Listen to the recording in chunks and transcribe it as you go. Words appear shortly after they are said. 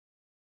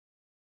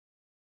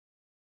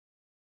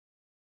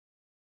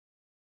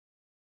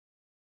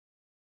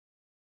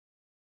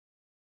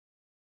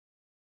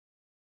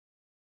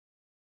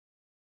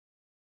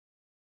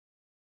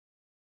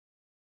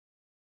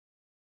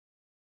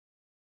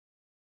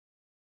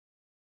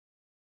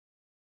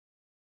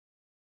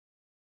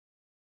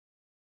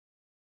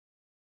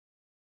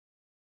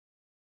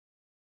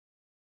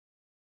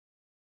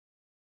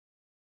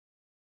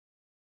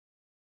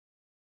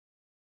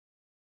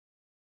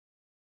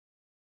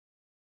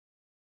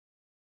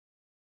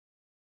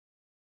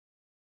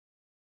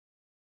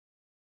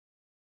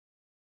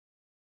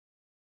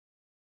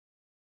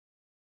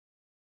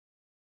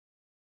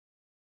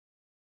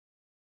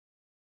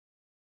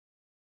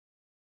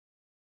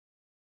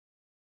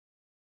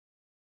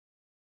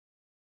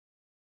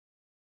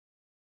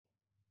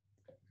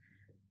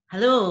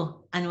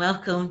Hello and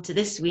welcome to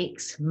this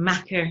week's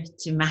Makar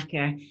to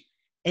Makar.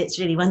 It's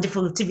really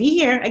wonderful to be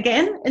here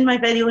again in my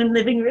very own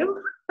living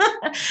room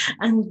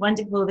and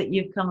wonderful that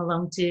you've come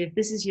along to. If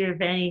this is your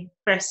very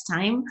first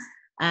time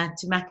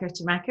to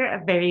Makar,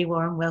 a very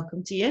warm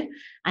welcome to you.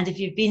 And if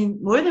you've been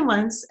more than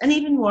once, an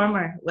even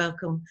warmer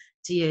welcome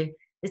to you.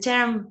 The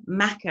term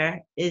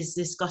Makar is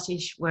the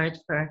Scottish word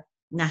for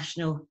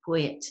national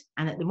poet.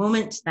 And at the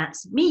moment,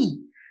 that's me.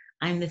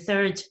 I'm the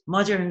third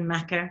modern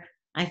Makar.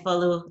 I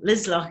follow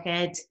Liz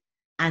Lochhead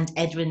and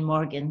Edwin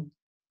Morgan.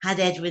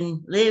 Had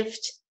Edwin lived,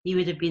 he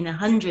would have been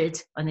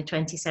 100 on the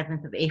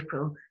 27th of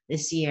April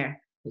this year,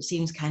 which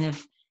seems kind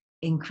of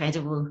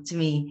incredible to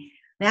me.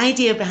 The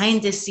idea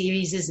behind this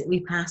series is that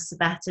we pass the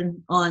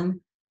baton on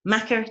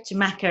Makar to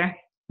Makar,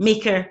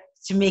 maker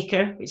to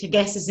maker, which I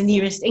guess is the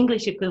nearest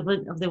English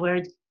equivalent of the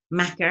word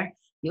Makar,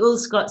 the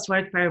old Scots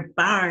word for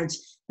bard,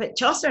 but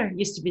Chaucer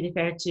used to be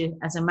referred to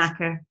as a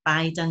Makar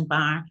by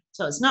Dunbar.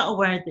 So it's not a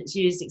word that's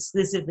used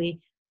exclusively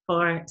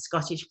for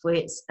Scottish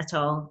poets at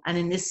all. And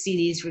in this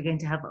series, we're going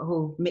to have a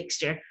whole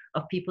mixture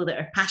of people that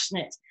are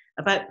passionate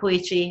about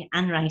poetry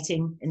and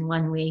writing in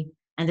one way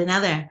and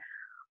another.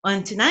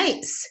 On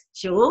tonight's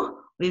show,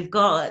 we've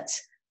got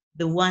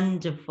the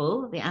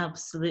wonderful, the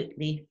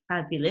absolutely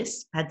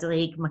fabulous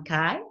Dazzling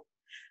Mackay.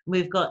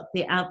 We've got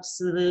the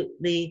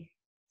absolutely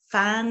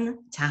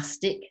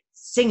fantastic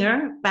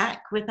singer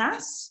back with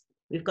us.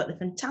 We've got the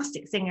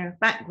fantastic singer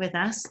back with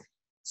us,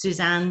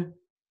 Suzanne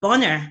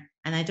Bonnar.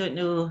 And I don't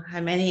know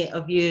how many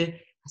of you have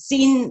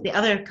seen the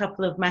other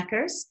couple of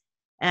Makars,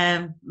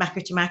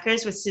 Makar to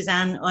Makars with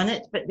Suzanne on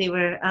it, but they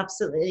were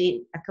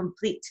absolutely a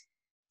complete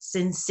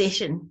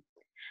sensation.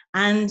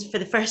 And for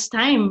the first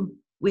time,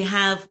 we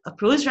have a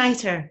prose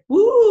writer.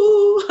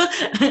 Woo!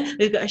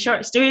 We've got a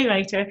short story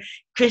writer,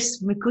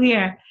 Chris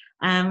McQueer,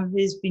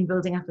 who's been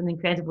building up an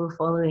incredible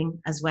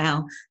following as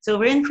well. So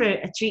we're in for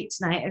a treat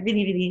tonight, a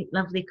really, really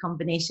lovely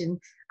combination.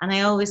 And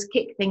I always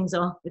kick things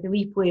off with a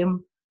wee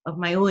poem of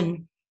my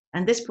own.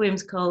 And this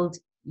poem's called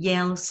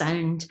Yell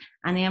Sound.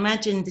 And I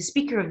imagine the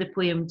speaker of the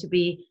poem to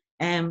be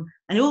an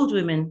old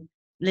woman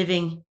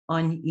living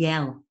on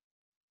Yell.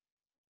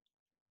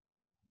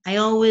 I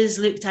always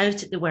looked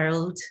out at the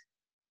world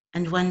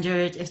and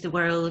wondered if the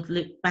world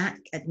looked back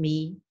at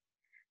me,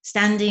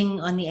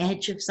 standing on the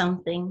edge of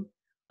something,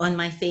 on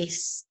my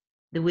face,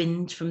 the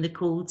wind from the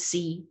cold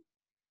sea.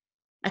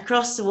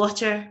 Across the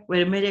water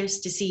were mirrors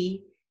to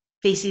see,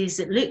 faces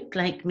that looked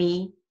like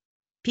me,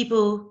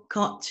 people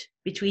caught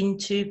between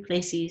two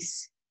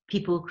places,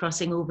 people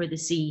crossing over the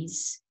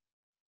seas.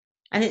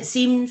 And it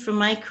seemed from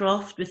my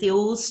croft with the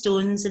old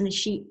stones and the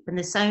sheep and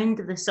the sound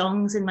of the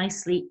songs in my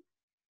sleep,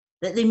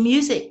 that the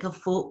music of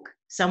folk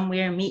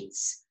somewhere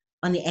meets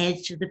on the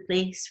edge of the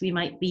place we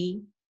might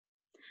be.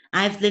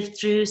 I've lived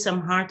through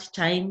some hard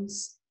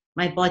times.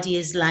 My body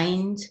is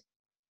lined,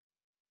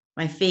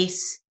 my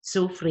face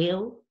so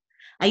frail.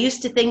 I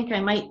used to think I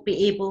might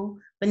be able,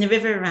 when the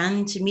river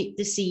ran to meet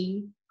the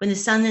sea, when the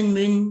sun and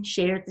moon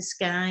shared the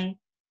sky,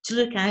 to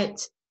look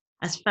out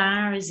as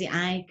far as the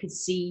eye could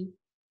see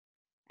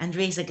and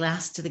raise a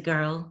glass to the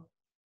girl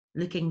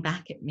looking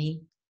back at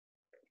me.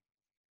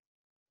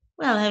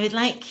 Well, I would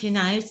like you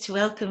now to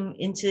welcome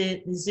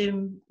into the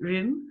Zoom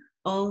room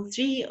all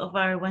three of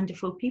our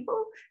wonderful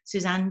people.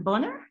 Suzanne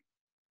Bonnar.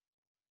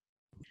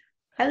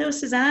 Hello,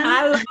 Suzanne.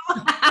 Hello.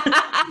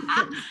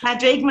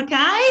 Padraig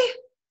Mackay.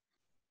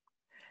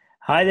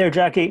 Hi there,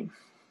 Jackie.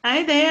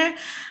 Hi there.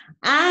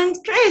 And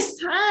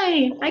Chris.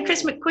 Hi. Hi,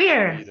 Chris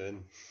McQueer. How you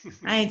doing?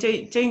 Hi,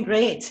 doing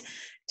great.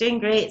 Doing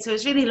great. So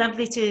it's really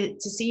lovely to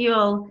see you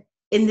all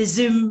in the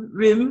Zoom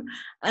room.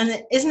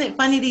 And isn't it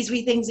funny, these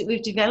wee things that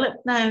we've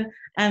developed now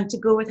to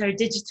go with our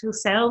digital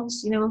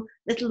selves, you know,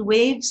 little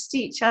waves to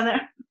each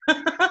other. As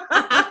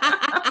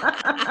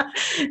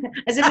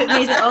if it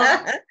made it all...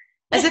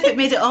 As if it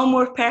made it all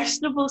more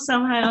personable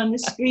somehow on the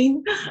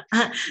screen.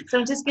 So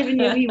I'm just giving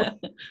you a wee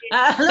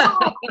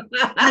hello,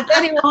 and a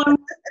very warm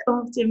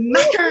welcome to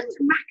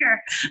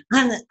Makar.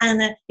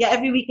 And yeah,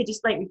 every week I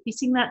just like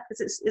repeating that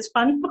because it's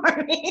fun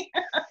for me.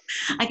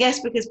 I guess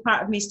because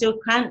part of me still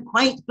can't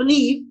quite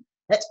believe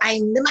that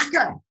I'm the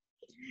Makar.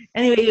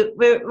 Anyway,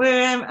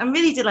 I'm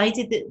really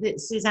delighted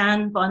that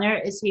Suzanne Bonnar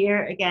is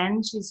here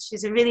again.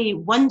 She's a really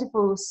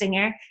wonderful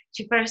singer.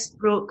 She first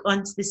broke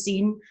onto the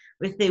scene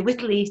with the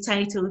wittily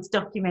titled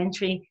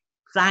documentary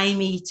Fly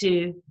Me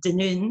to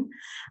Dunoon.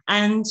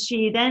 And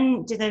she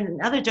then did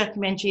another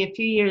documentary a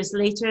few years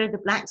later, The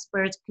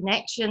Blackbird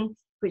Connection,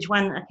 which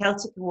won a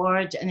Celtic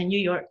Award and a New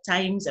York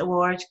Times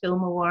Award,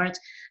 Film Award,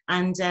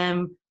 and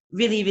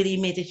really, really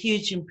made a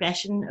huge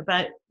impression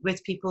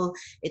with people.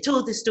 It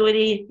told the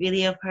story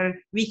really of her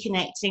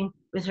reconnecting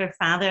with her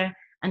father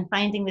and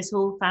finding this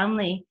whole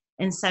family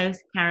in South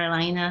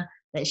Carolina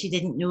that she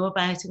didn't know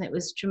about, and it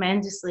was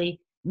tremendously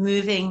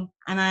moving.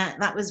 And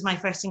that was my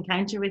first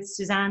encounter with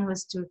Suzanne,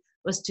 was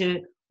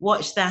to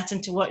watch that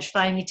and to watch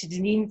Fly Me to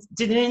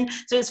Dunoon.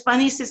 So it's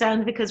funny,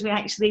 Suzanne, because we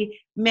actually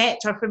met,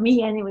 or for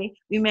me anyway,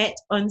 we met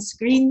on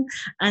screen,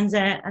 and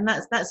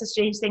that's a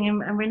strange thing,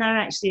 and we're now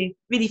actually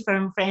really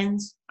firm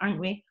friends, aren't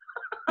we?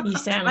 You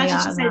certainly Imagine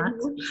are she said that.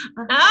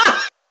 no.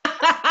 Ah!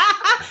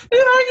 Who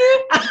are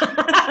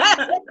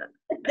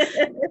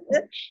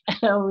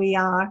you? We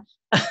are.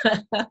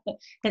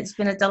 It's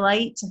been a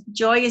delight,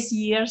 joyous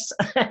years.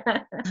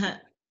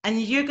 And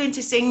you're going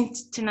to sing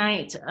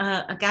tonight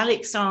a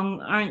Gaelic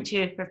song, aren't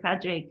you, for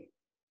Padraig?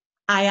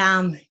 I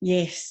am,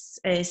 yes.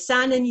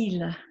 San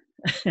Anila.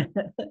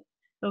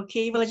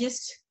 Okay, will I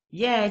just...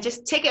 Yeah,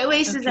 just take it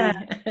away,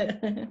 Suzanne.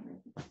 Okay.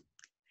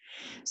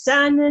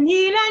 Sanna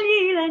Nila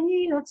Nila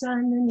Nila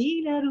Sanna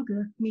Nila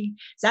Rugami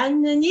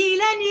Sanna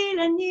Nila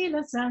Nila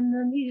Nila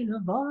Sanna Nila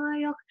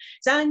Voyok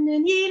Sanna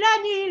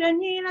Nila Nila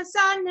Nila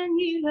Sanna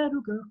Nila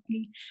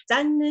Rugami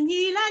Sanna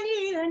Nila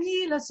Nila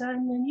Nila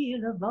Sanna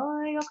Nila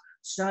Voyok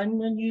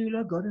Sanna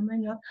Nila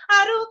Gormanya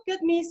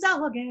Arukat mi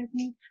Sawaget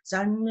me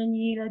Sanna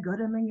Nila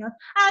Gormanya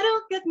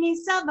Arukat mi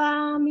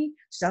Savami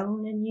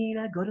Sanna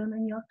Nila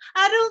Gormanya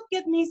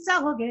Arukat mi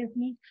Sawaget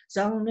me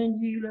Sanna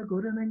Nila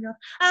Gormanya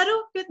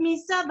Arukat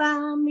mi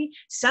Savami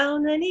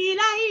Sauna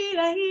Nila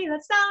Hila Hila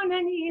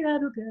Sauna Nila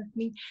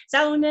Rugami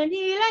Sauna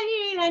Nila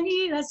Nila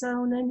Nila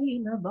Sauna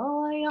Nila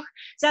Boyok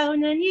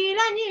Sauna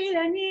Nila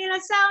Nila Nila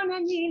Sauna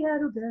Nila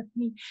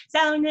Rugami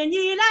Sauna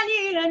Nila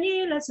Nila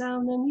Nila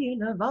Sauna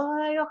Nila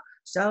Boyok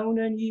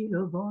Sauna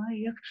Nila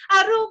Boyok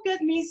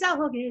Arukat mi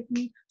Sawaget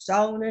me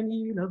Sauna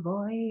Nila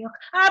Boyok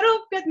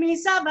Arukat mi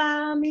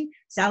Savami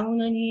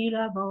Sauna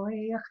Nila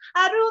Boyok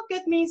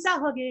Arukat mi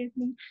Sawaget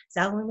me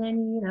Sauna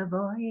Nila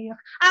Boyok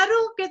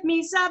Arukat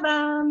mi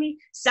Savami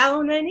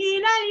Sauna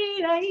Nila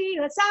Nila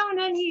Nila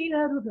Sauna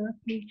Nila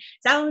Rugami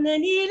Sauna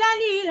Nila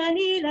Nila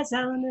Nila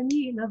Sauna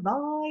Nila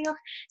Boyok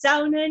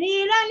Sauna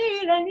Nila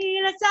Nila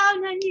Nila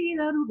Sauna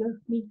Nila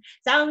Rugami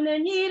Sauna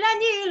Nila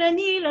Nila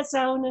Nila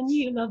Sauna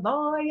Nila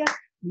Boyok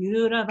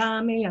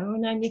Yuravami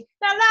Onani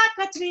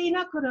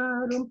Katrina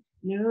Kurarum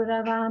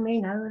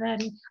Yuravami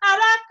Naurari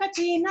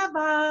Alakatina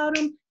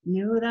Barum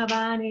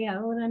Yuravani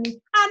Onani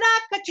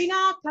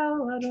Alakatina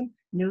Kaurum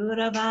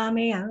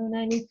Yuravami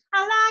Onani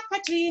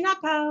Alakatina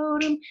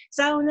Kaurum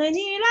Sauna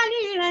Nila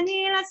Nila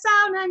Nila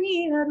Sauna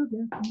Nila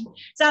Rugami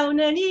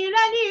Sauna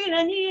Nila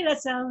Nila Nila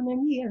Sauna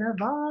Nila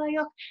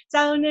Boyok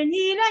Sauna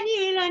Nila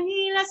Nila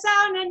Nila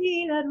Sauna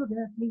Nila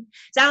Rugami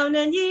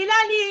Sauna Nila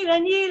Nila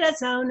Nila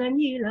Sauna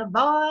Nila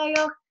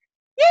Boyok.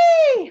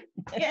 Yay!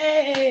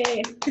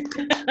 Yay!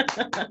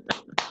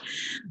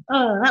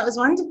 Oh, that was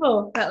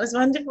wonderful. That was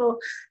wonderful.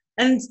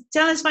 And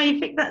tell us why you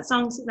picked that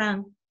song,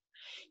 Suzanne.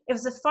 It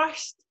was the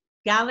first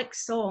Gaelic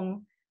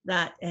song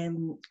that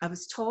I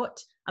was taught.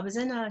 I was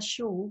in a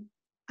show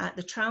at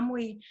the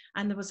Tramway,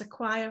 and there was a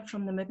choir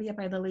from Namibia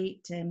by the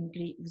late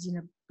great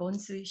Zina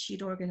Bonsu.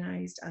 She'd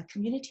organised a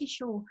community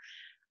show.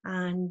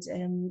 And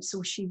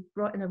so she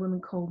brought in a woman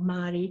called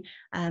Mary,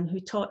 who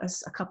taught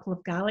us a couple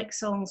of Gaelic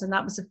songs, and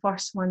that was the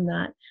first one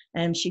that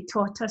she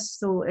taught us.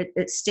 So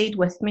it stayed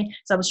with me.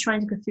 So I was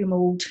trying to go through my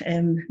old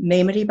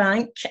memory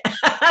bank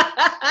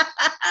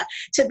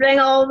to bring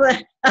all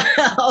the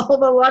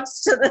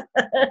words to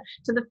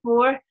the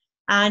fore.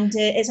 And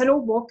it's an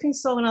old walking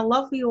song, and I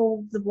love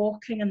the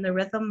walking and the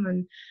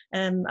rhythm,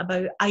 and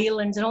about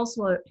islands, and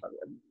also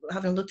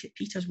having a look at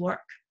Peter's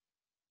work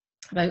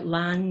about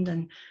land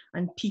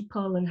and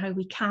people, and how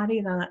we carry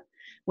that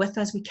with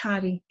us. We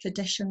carry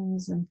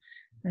traditions and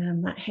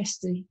that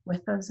history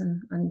with us,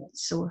 and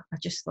so I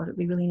just thought it'd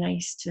be really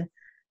nice to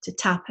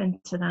tap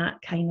into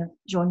that kind of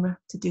genre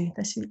to do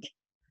this week.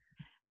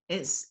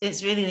 It's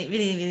really,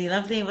 really, really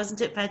lovely, wasn't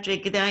it,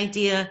 Padraig? The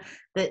idea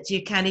that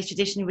you carry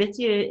tradition with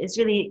you is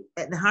really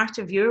at the heart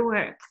of your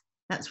work.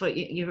 That's what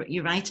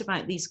you write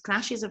about, these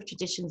clashes of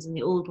traditions in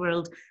the old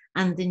world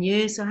and the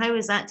new. So how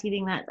was that,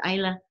 hearing that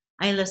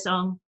Isla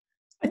song?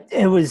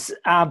 It was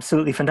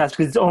absolutely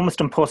fantastic. It's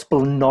almost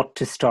impossible not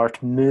to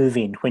start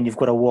moving when you've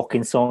got a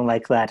walking song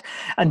like that,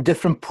 and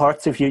different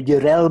parts of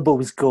your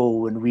elbows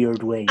go in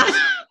weird ways.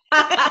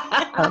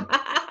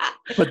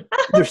 But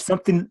there's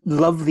something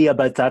lovely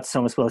about that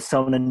song as well,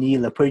 Sauna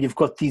Nila, where you've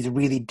got these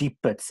really deep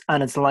bits,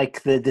 and it's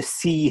like the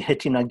sea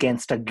hitting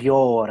against a gyo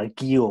or a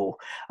gyo,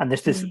 and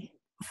there's this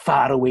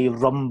faraway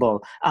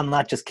rumble, and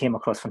that just came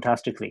across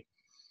fantastically.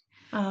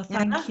 Oh,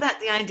 I love that,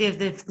 the idea of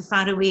the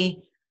faraway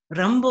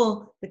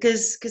rumble,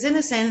 because in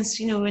a sense,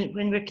 you know,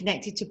 when we're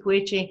connected to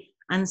poetry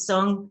and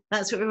song,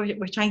 that's what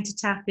we're trying to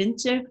tap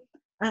into,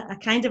 a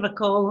kind of a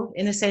call,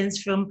 in a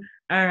sense, from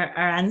our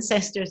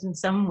ancestors in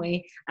some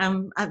way,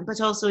 but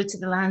also to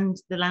the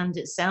land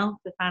itself,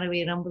 the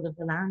faraway rumble of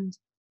the land.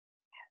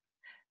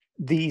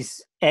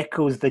 These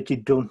echoes that you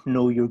don't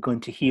know you're going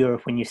to hear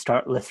when you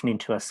start listening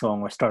to a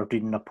song or start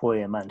reading a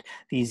poem, and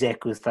these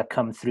echoes that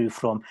come through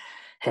from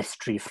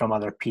history, from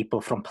other people,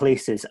 from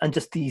places, and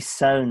just these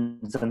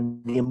sounds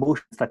and the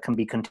emotions that can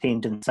be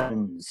contained in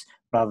sounds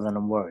rather than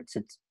in words.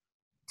 It's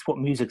what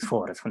music's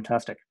for. It's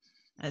fantastic.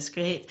 That's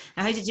great.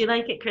 How did you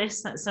like it,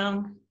 Chris, that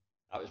song?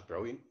 That was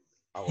brilliant.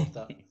 I loved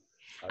that.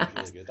 That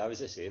was really good. I was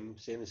the same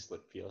as like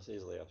Peter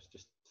says. Like, I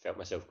just felt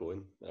myself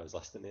going when I was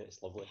listening to it.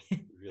 It's lovely.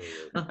 Really,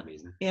 really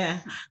amazing.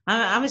 Yeah,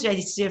 I was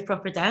ready to do a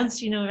proper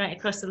dance, you know, right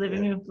across the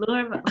living room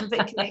floor, but I'm a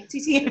bit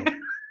connected here.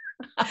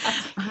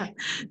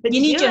 But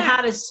you need your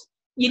Harris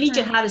You need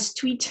your Harris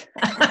tweet.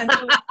 I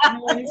know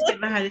I need to get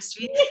my Harris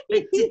tweet.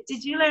 But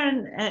did you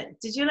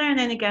learn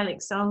any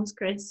Gaelic songs,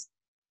 Chris?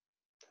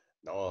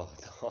 No,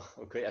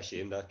 I'm quite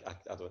ashamed. I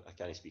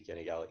can't speak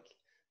any Gaelic.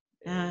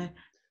 But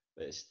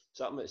it's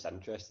something that's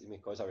interested me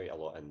because I write a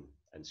lot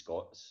in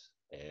Scots,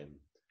 and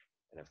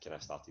I've kind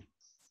of started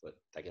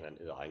digging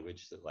into the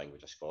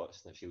language of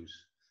Scots, and it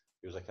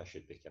feels like I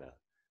should be kind of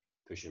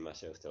pushing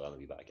myself to learn a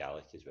wee bit of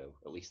Gaelic as well,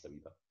 at least a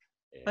wee bit.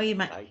 Oh,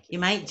 you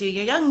might do.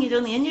 You're young. You're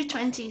only in your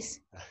 20s.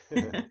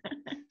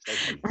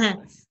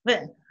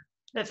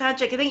 But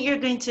Patrick, I think you're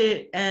going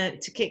to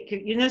kick.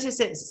 You notice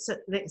that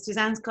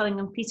Suzanne's calling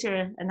him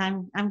Peter, and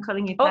I'm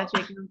calling you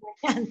Patrick,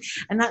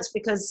 and that's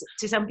because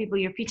to some people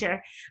you're Peter,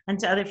 and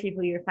to other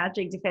people you're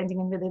Patrick, depending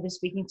on whether they're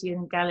speaking to you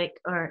in Gaelic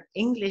or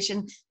English.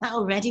 And that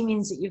already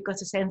means that you've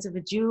got a sense of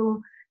a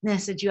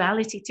dualness, a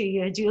duality to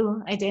you, a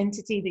dual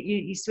identity that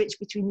you switch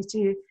between the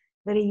two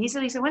very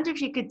easily. So I wonder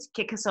if you could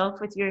kick us off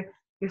with your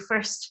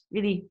first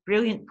really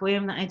brilliant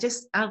poem that I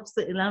just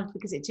absolutely loved,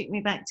 because it took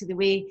me back to the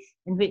way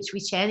in which we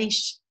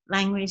cherish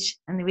language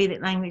and the way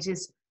that language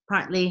is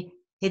partly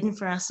hidden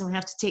for us and we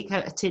have to take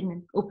out a tin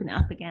and open it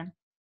up again.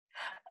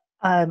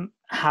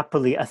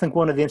 Happily, I think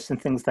one of the interesting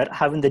things that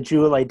having the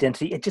dual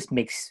identity, it just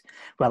makes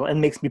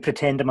me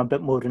pretend I'm a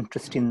bit more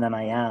interesting than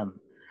I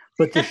am.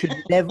 But there should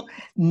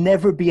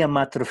never be a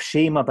matter of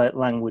shame about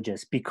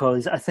languages,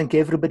 because I think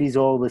everybody's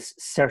always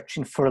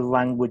searching for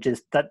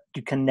languages that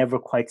you can never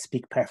quite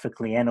speak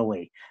perfectly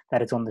anyway,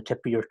 that is on the tip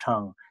of your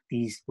tongue,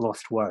 these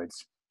lost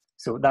words.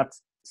 So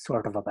that's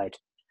sort of about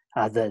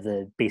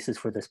the basis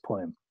for this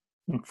poem.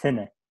 Yn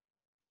thinne.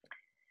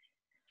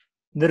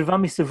 Nyrfa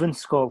mi sy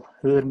fynsgol,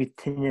 hyr mi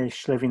tynnu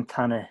slefin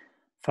tanne,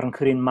 faran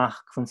cyrrin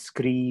mach van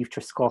sgrif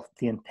tr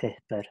sgolti yn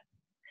paper.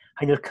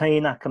 Hain yr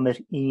cain ac am yr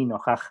un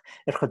och ach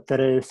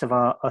chydryw sef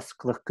a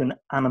ysglwch yn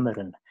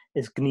anamyryn,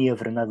 is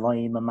gniafr yn a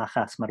ddoim y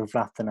machas mar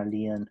vratan a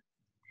lian.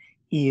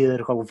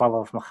 Ir gol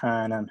falof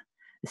machanan,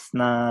 is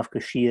snaf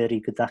gysier I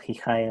gydach I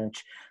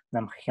chaelj,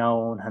 nam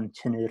chiawn han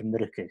tynnu'r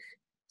myrygych,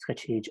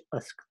 skachej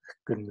ysglwch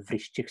gyn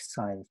vrishtig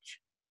sailj.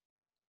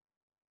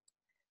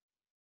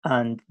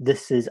 And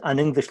this is an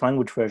English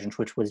language version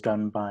which was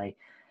done by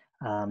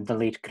the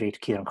late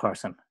great Kieran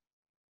Carson.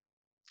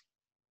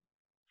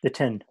 The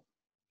tin.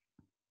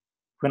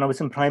 When I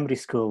was in primary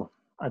school,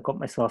 I got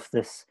myself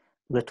this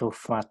little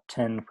flat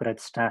tin where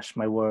I'd stash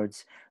my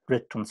words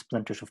writ on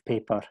splinters of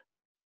paper.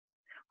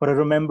 What I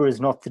remember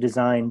is not the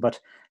design, but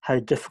how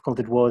difficult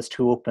it was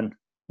to open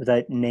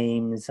without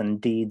names and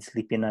deeds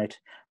leaping out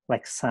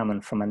like salmon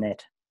from a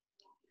net.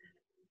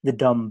 The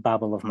dumb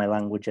babble of my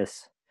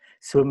languages,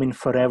 swimming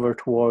forever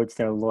towards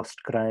their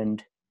lost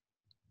ground.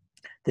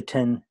 The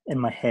tin in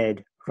my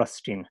head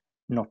rusting,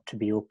 not to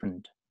be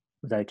opened,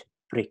 without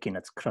breaking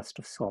its crust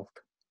of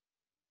salt.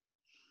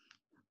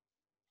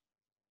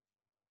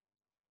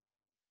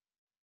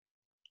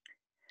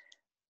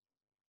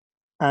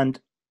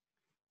 And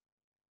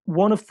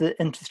one of the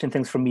interesting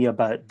things for me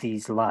about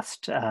these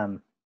last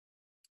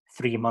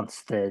 3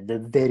 months,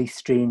 the very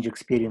strange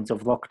experience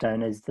of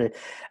lockdown, is the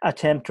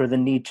attempt or the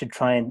need to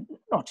try and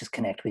not just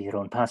connect with your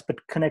own past,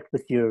 but connect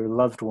with your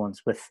loved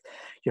ones, with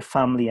your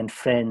family and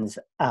friends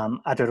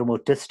at a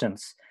remote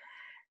distance.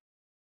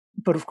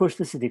 But of course,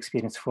 this is the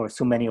experience for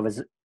so many of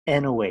us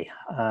anyway.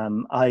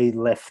 I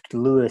left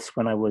Lewis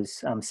when I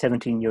was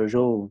 17 years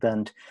old,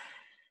 and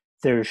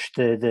there's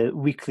the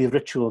weekly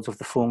rituals of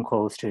the phone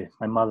calls to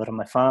my mother and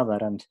my father,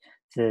 and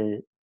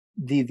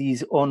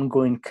these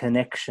ongoing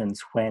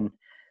connections when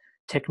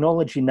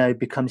technology now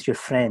becomes your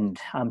friend.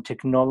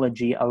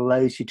 Technology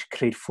allows you to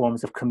create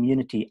forms of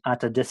community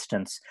at a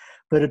distance,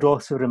 but it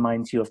also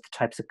reminds you of the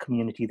types of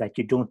community that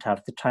you don't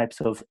have, the types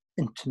of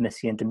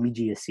intimacy and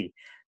immediacy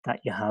that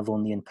you have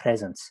only in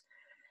presence.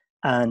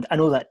 And I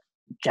know that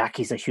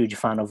Jackie's a huge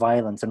fan of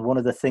islands, and one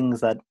of the things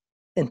that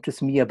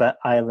interests me about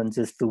islands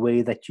is the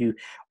way that you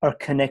are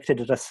connected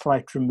at a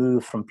slight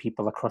remove from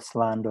people across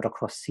land or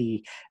across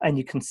sea, and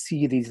you can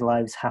see these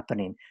lives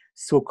happening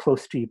so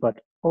close to you,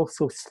 but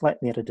also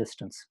slightly at a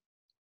distance.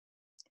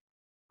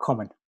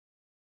 Common.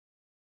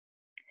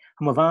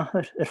 Am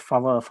bhathar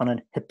falla fan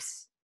an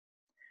hips.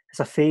 Is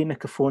a fé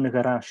microphone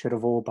garage ar a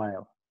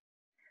mobile.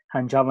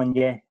 Han javan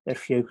ye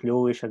fiog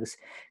loish agus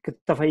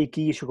gyda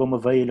gis go ma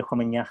bhaile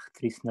chum an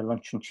neachtris na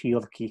lunch an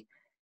chiolki.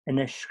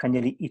 Inis can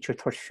yeli each or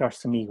third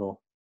fiars amigo.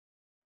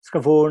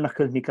 Scavor na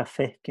cul mi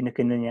gafe gin a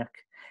gynnyak.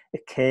 A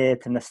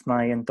ced yn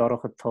ysnau yn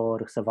dorach y tor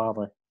ys a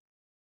fale.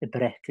 Y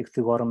brec ag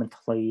thwarm yn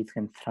tlaid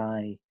gan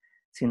thrai.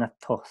 Sy'n a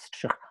tost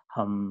sych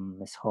hum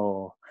is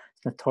ho.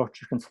 Sy'n a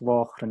torch gan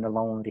sloch yn y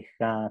lawn rich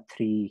ga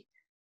tri.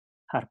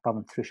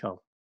 Harpam yn trwsiol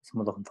is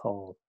mwyddoch yn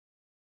tol.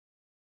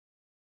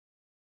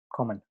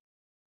 Common.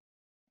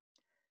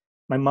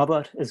 My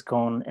mother is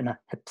gone in a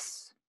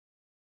hips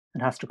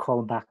and has to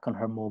call back on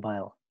her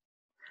mobile.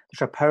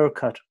 There's a power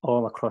cut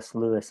all across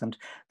Lewis, and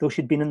though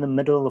she'd been in the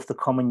middle of the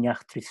common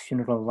Yachtry's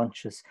funeral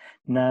lunches,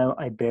 now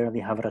I barely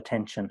have her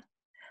attention,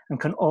 and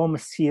can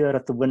almost see her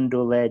at the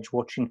window ledge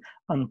watching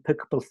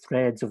unpickable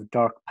threads of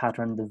dark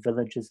pattern the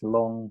village's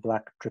long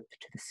black drip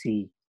to the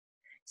sea,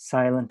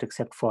 silent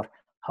except for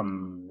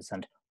hums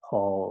and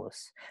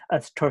haws,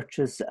 as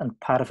torches and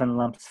paraffin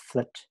lamps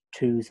flit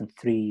twos and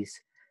threes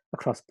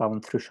across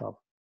Ballinthrushall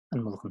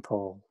and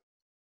Mulkenthal.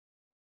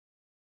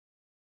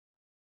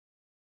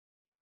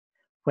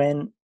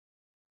 When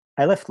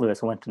I left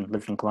Lewis, I went and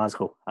lived in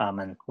Glasgow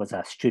and was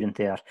a student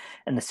there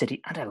in the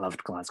city, and I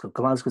loved Glasgow.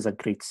 Glasgow's a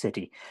great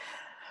city,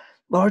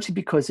 largely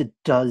because it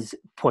does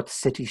what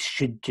cities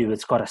should do.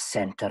 It's got a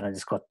centre, and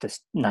it's got this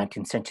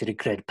 19th century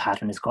grid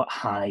pattern. It's got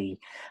high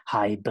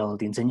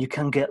buildings, and you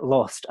can get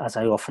lost, as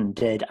I often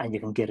did, and you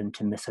can get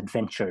into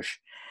misadventures.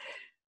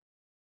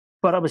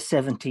 But I was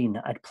 17,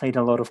 I'd played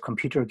a lot of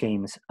computer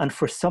games, and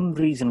for some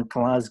reason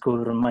Glasgow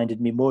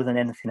reminded me more than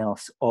anything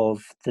else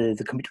of the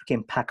computer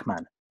game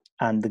Pac-Man,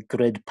 and the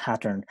grid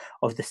pattern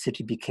of the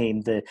city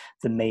became the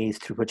maze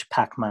through which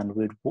Pac-Man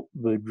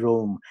would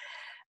roam.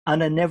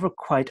 And I never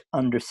quite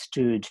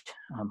understood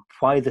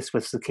why this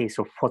was the case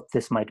or what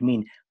this might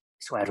mean,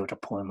 so I wrote a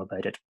poem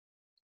about it.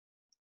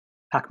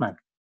 Pac-Man.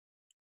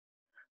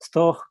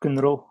 Stoch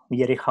gynro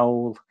yeri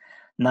hawl,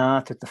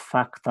 naat at the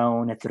fact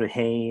down at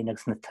ruhain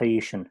agus na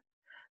taishin,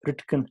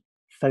 rutgen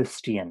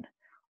Faustian,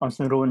 ons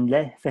na roon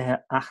le vehe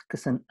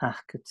achkes en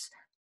achkets,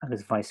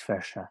 agus vice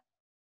versa.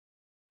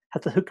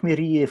 Het the hook me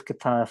rief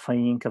geta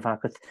fain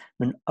kavaket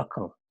min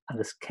ukkel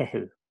agus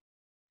kehu.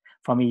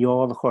 Van me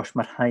jol gors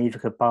maar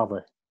heivige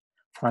balle,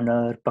 van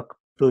buk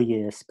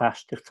bloeie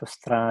spastig to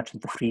straat en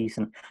te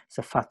vriezen,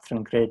 se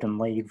fatren gred en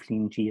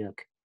leivlin diag.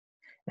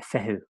 E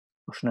fehu,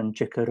 os nan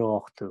jikke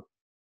rochtu,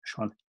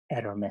 schon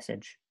error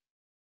message.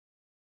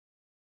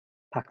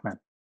 Pac-Man.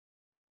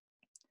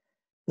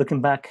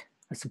 Looking back,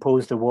 I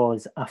suppose there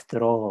was,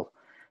 after all,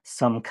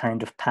 some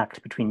kind of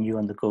pact between you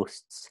and the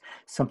ghosts,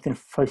 something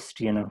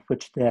Faustian in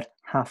which their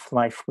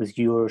half-life was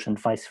yours and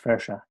vice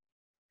versa.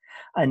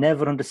 I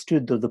never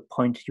understood, though, the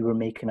point you were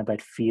making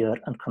about fear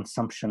and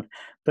consumption,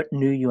 but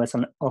knew you as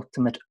an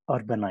ultimate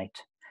urbanite,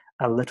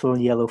 a little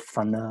yellow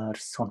flaneur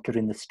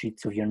sauntering the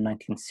streets of your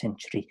 19th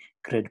century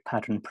grid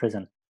pattern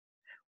prison,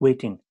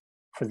 waiting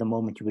for the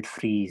moment you would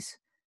freeze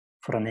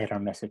for an error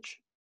message.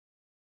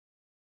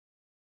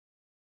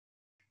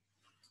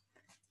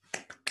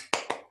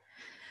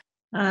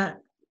 I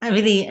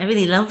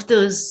really loved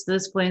those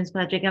poems,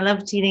 Patrick. I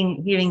loved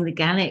hearing the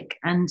Gaelic,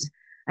 and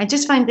I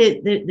just find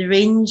the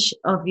range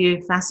of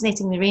you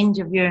fascinating, the range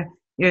of your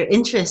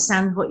interests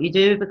and what you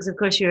do, because of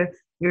course you're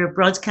a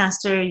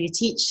broadcaster, you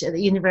teach at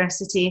the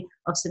University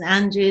of St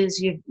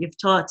Andrews, you've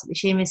taught at the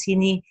Seamus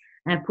Heaney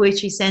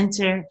Poetry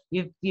Centre,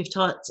 you've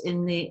taught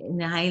in the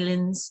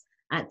Highlands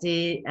at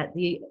the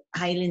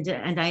Highland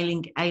and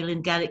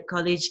Island Gaelic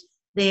College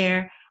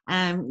there.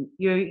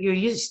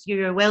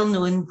 You're a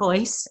well-known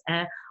voice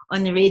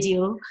on the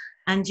radio,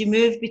 and you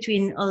move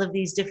between all of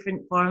these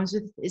different forms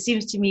with, it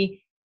seems to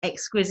me,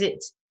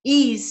 exquisite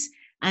ease.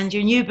 And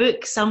your new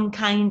book, Some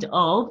Kind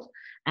Of,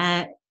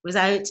 was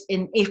out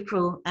in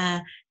April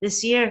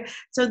this year.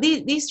 So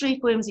these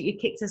three poems that you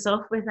kicked us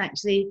off with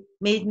actually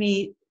made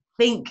me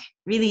think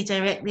really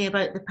directly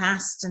about the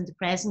past and the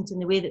present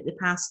and the way that the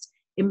past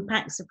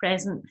impacts the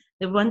present.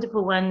 The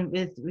wonderful one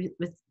with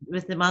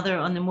the mother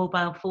on the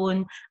mobile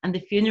phone, and the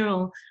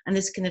funeral, and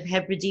this kind of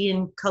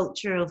Hebridean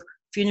culture of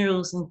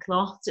funerals and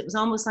cloths. It was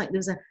almost like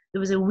there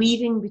was a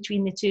weaving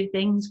between the two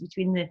things,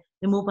 between the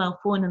mobile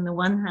phone on the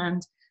one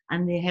hand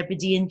and the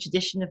Hebridean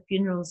tradition of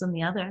funerals on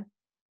the other.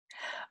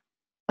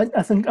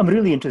 I think I'm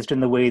really interested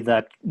in the way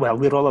that, well,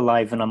 we're all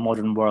alive in a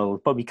modern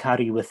world, but we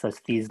carry with us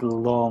these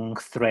long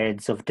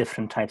threads of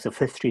different types of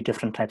history,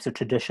 different types of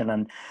tradition,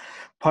 and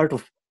part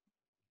of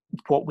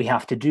what we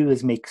have to do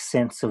is make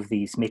sense of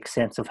these, make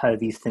sense of how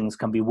these things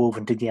can be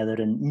woven together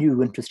in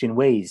new, interesting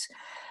ways.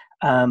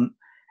 And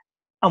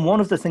one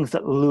of the things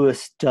that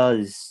Lewis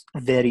does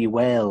very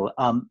well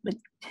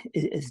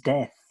is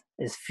death,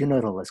 is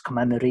funeral, is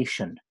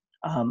commemoration,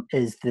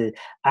 is the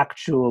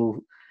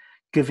actual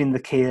giving the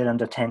care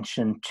and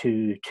attention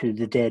to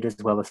the dead as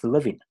well as the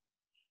living,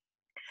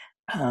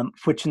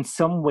 which in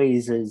some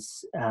ways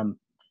is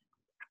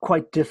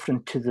quite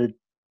different to the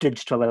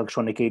digital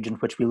electronic age in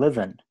which we live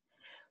in.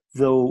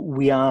 Though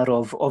we are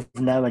of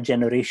now a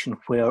generation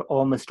where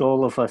almost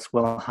all of us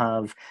will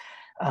have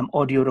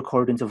audio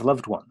recordings of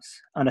loved ones.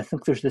 And I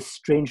think there's this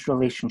strange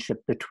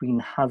relationship between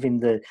having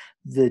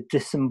the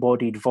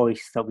disembodied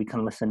voice that we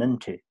can listen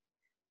into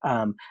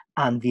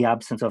and the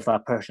absence of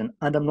that person.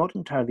 And I'm not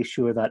entirely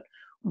sure that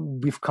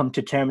we've come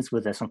to terms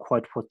with this and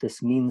quite what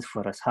this means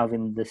for us,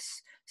 having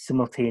this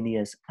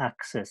simultaneous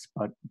access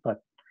but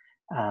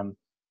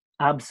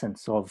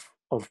absence of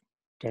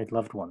dead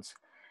loved ones.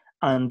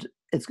 And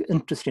it's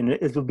interesting.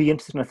 It will be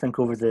interesting, I think,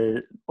 over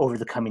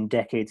the coming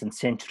decades and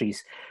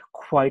centuries,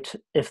 quite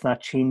if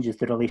that changes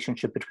the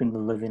relationship between the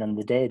living and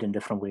the dead in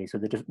different ways, or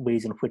the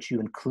ways in which you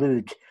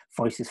include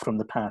voices from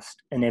the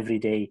past in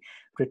everyday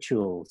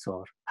rituals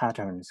or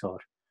patterns or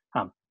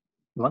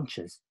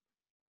lunches.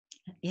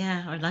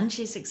 Yeah, or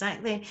lunches,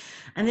 exactly.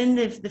 And then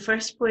the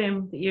first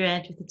poem that you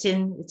read with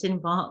the tin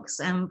box,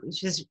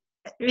 which was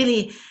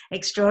really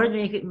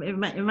extraordinary. It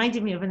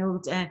reminded me of an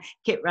old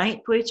Kit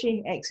Wright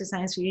poetry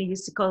exercise where you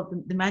used to call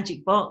the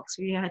magic box,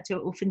 where you had to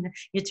you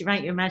had to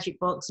write your magic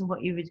box and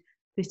what you would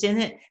put in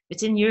it.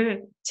 But in your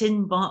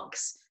tin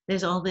box,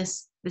 there's all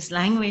this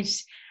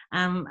language.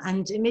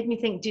 And it made me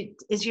think,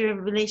 is your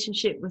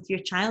relationship with your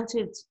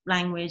childhood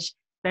language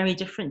very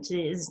different to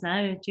it is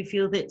now? Do you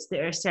feel that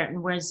there are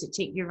certain words that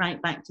take you right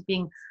back to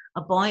being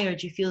a boy, or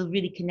do you feel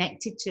really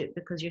connected to it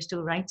because you're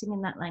still writing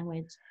in that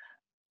language?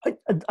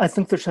 I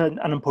think there's an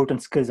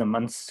important schism,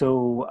 and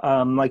so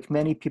like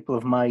many people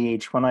of my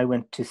age, before I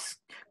went to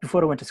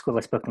school,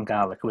 I spoke in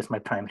Gaelic. It was my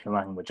primary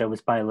language. I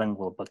was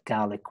bilingual, but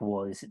Gaelic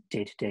was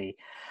day-to-day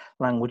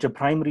language. At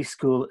primary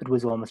school, it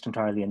was almost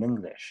entirely in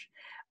English,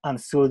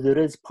 and so there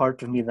is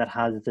part of me that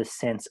has this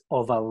sense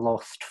of a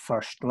lost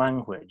first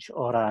language,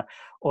 or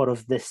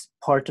of this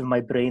part of my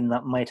brain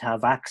that might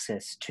have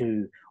access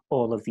to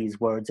all of these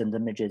words and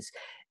images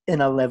in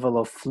a level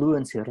of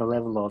fluency or a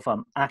level of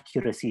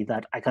accuracy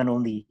that I can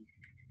only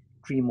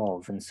dream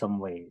of in some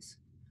ways.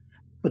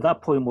 But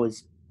that poem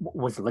was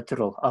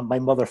literal. My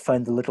mother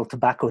found the little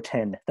tobacco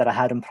tin that I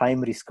had in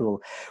primary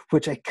school,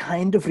 which I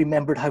kind of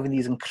remembered having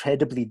these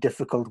incredibly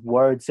difficult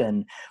words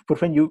in. But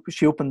when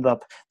she opened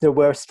up, there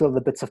were still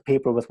the bits of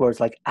paper with words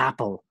like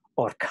apple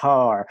or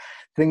car,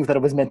 things that I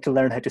was meant to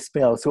learn how to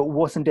spell. So it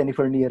wasn't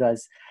anywhere near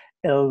as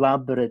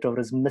elaborate or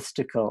as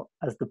mystical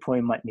as the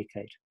poem might make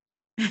out.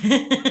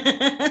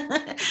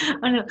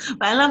 I know,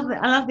 but I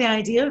love the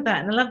idea of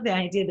that, and I love the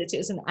idea that it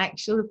was an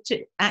actual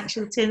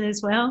tin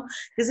as well,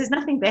 because there's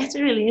nothing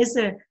better, really, is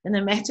there, than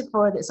a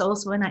metaphor that's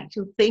also an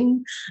actual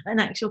thing, an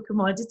actual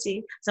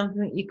commodity,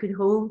 something that you could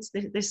hold.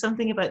 There's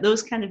something about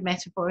those kind of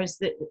metaphors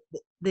that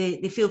they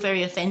feel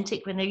very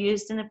authentic when they're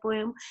used in a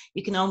poem.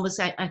 You can almost,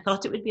 I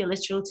thought it would be a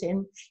literal tin,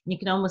 and you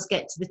can almost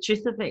get to the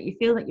truth of it. You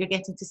feel like you're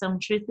getting to some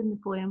truth in the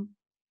poem.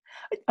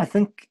 I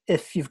think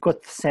if you've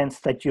got the sense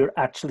that you're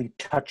actually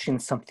touching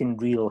something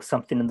real,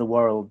 something in the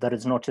world that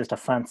is not just a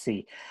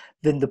fancy,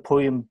 then the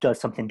poem does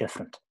something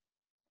different.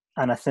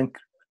 And I think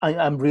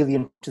I'm really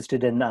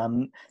interested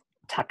in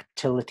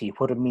tactility,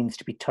 what it means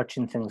to be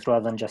touching things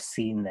rather than just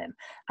seeing them,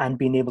 and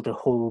being able to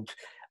hold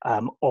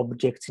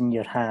objects in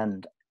your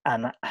hand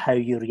and how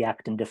you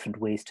react in different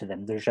ways to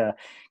them. There's a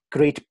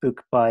great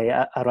book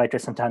by a writer,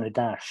 Santana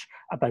Dash,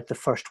 about the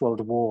First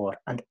World War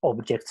and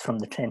objects from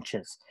the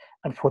trenches,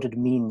 and what it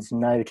means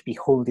now to be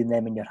holding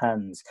them in your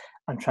hands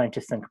and trying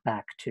to think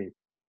back to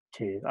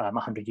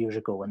 100 years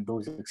ago and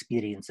those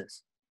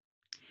experiences.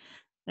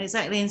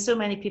 Exactly, and so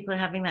many people are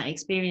having that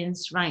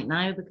experience right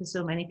now because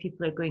so many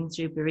people are going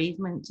through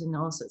bereavement in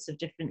all sorts of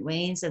different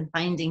ways and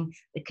finding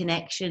the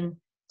connection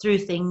through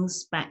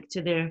things back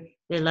to their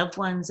loved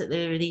ones, that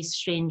there are these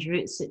strange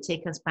roots that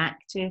take us back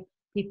to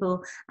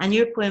people. And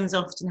your poems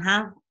often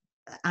have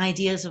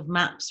ideas of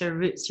maps or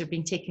routes or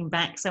being taken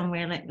back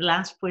somewhere. Like the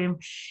last poem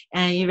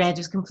you read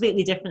was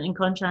completely different and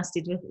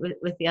contrasted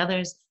with the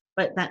others,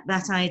 but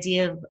that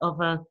idea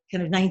of a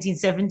kind of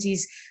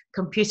 1970s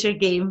computer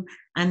game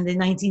and the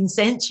 19th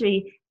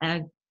century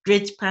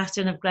grid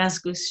pattern of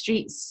Glasgow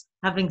streets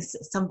having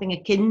something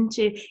akin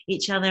to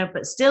each other,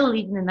 but still,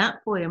 even in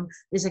that poem,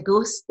 there's a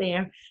ghost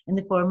there in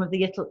the form of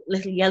the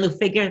little yellow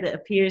figure that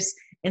appears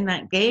in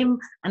that game.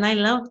 And I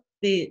love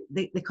the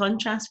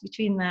contrast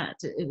between that.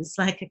 It was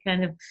like a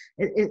kind of,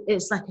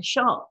 it's like a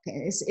shock.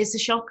 It's a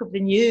shock of the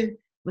new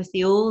with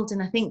the old.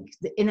 And I think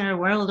in our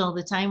world all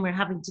the time, we're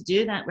having to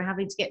do that. We're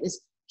having to get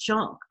this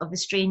shock of the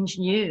strange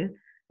new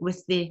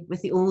with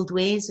the old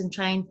ways and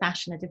try and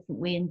fashion a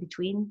different way in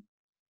between.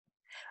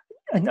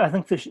 And I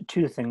think there's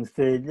two things.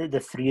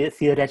 The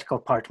theoretical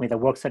part of me that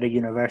works at a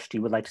university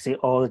would like to say,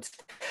 oh, it's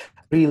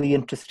really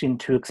interesting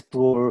to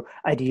explore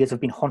ideas of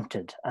being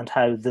haunted and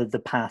how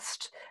the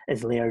past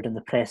is layered in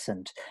the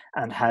present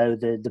and how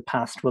the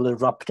past will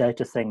erupt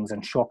out of things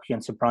and shock you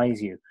and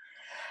surprise you.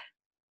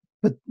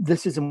 But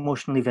this is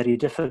emotionally very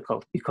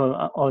difficult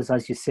because,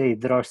 as you say,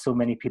 there are so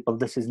many people.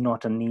 This is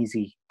not an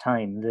easy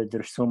time.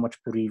 There's so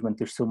much bereavement,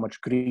 there's so much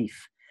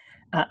grief.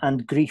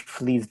 And grief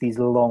leaves these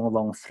long,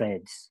 long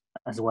threads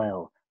as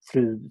well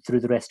through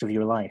the rest of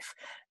your life.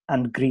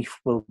 And grief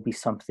will be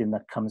something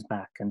that comes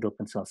back and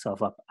opens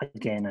itself up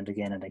again and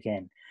again and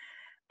again.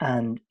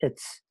 And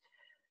it's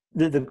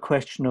the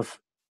question of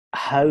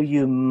how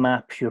you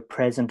map your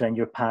present and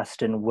your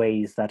past in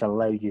ways that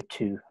allow you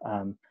to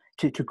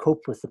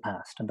cope with the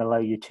past and allow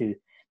you to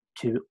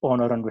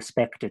honour and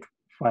respect it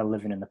while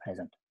living in the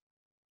present.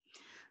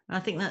 I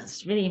think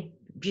that's really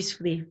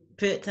beautifully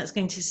put. That's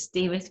going to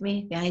stay with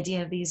me, the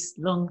idea of these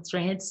long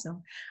threads.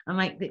 So I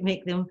might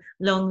make them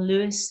long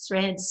Lewis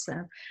threads.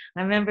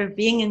 I remember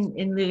being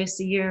in Lewis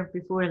the year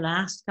before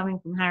last, coming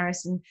from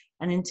Harrison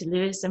and into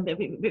Lewis, and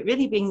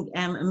really being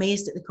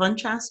amazed at the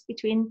contrast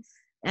between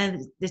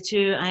the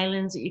two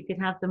islands, that you could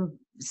have them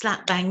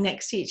slap bang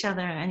next to each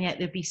other and yet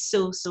they'd be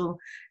so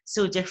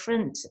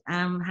different.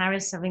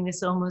 Harris having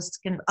this almost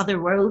kind of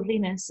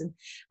otherworldliness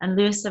and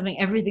Lewis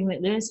having everything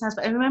that Lewis has.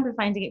 But I remember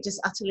finding it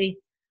just utterly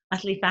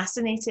utterly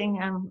fascinating.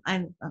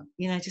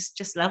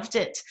 Just loved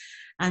it,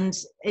 and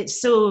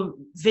it's so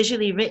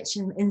visually rich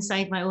and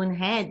inside my own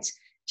head.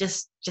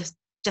 Just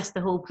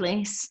the whole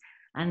place,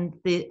 and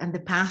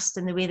the past,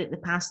 and the way that the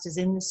past is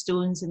in the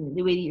stones, and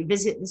the way that you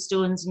visit the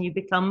stones, and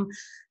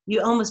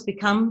you almost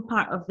become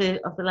part of the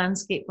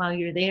landscape while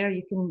you're there.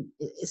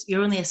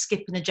 You're only a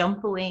skip and a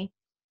jump away.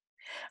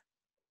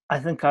 I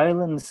think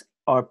islands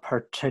are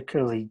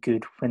particularly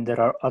good when there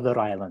are other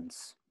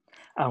islands,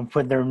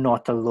 when they're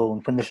not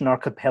alone, when there's an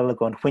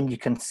archipelago, and when you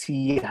can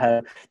see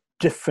how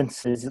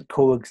differences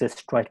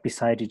coexist right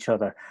beside each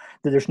other.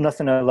 There's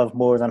nothing I love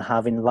more than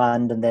having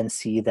land and then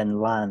sea,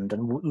 then land,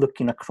 and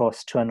looking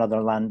across to another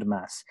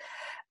landmass.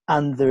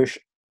 And there's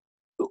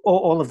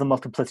all of the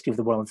multiplicity of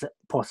the world is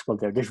possible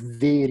there. There's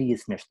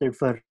variousness, there's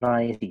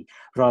variety,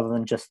 rather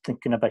than just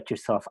thinking about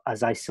yourself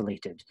as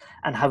isolated.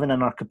 And having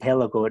an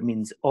archipelago, it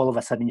means all of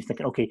a sudden you're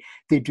thinking, okay,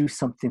 they do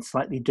something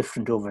slightly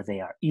different over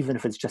there, even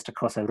if it's just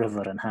across a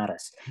river in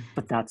Harris,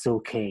 but that's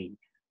okay.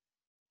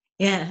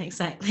 Yeah,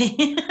 exactly.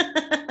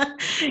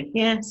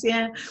 Yes,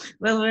 yeah.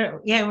 Well,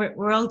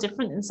 we're all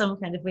different in some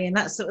kind of way, and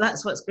that's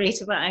what's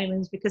great about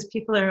islands, because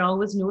people are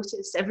always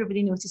noticed.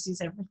 Everybody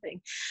notices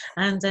everything,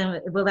 and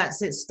well,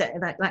 that's it.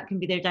 That can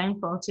be their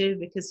downfall too,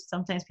 because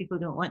sometimes people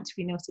don't want to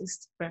be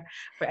noticed for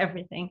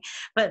everything.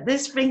 But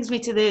this brings me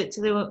to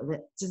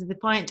the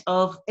point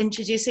of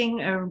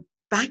introducing or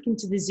back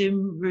into the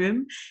Zoom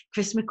room,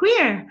 Chris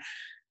McQueer.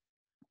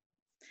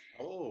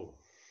 Oh.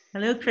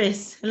 Hello,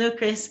 Chris. Hello,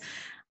 Chris.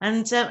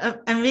 And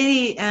I'm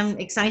really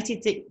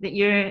excited that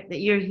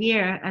you're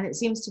here. And it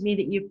seems to me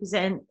that you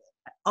present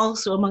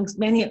also, amongst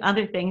many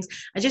other things,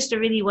 just a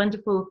really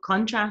wonderful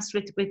contrast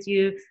with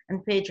you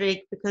and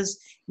Frederick, because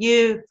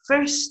you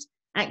first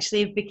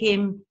actually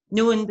became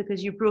known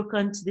because you broke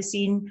onto the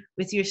scene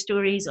with your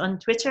stories on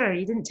Twitter.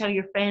 You didn't tell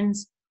your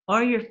friends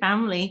or your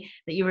family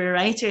that you were a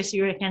writer, so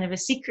you were kind of a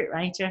secret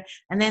writer.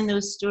 And then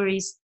those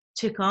stories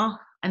took off,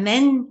 and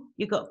then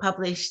you got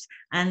published,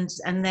 and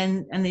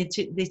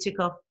they took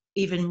off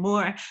even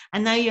more,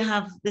 and now you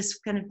have this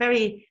kind of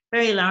very,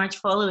 very large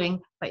following,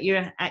 but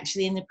you're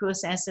actually in the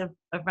process of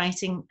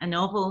writing a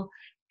novel,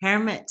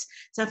 Hermit.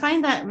 So I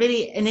find that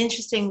really an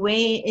interesting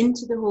way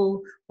into the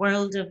whole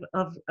world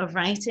of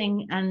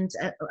writing, and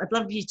I'd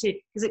love you to,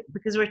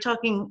 because we were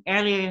talking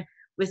earlier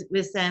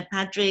with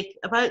Padraig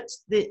about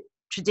the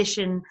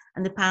tradition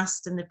and the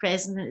past and the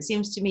present, and it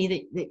seems to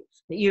me that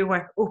your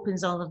work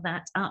opens all of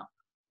that up.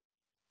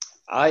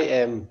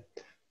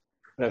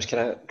 When I was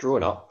kind of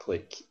growing up,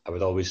 like I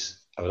would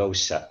always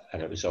sit,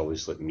 and it was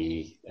always like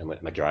me and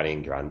like my granny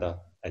and granda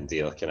and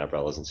the other kind of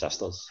brothers and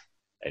sisters,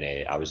 and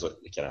I was like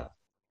the kind of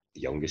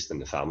the youngest in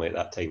the family at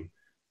that time,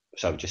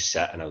 so I would just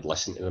sit and I would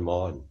listen to them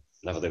all, and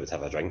whenever they would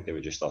have a drink, they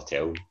would just all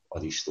tell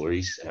all these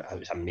stories, and it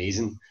was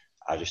amazing.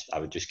 I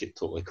would just get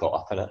totally caught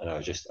up in it, and I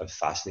was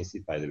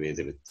fascinated by the way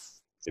they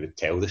would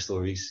tell the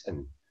stories,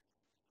 and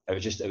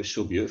it was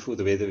so beautiful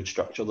the way they would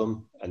structure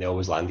them, and they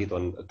always landed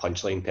on a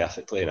punchline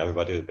perfectly, and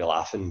everybody would be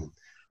laughing,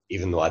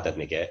 even though I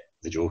didn't get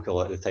the joke a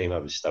lot of the time. I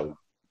was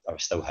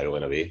still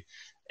howling away,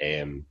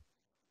 and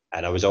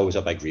I was always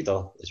a big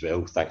reader as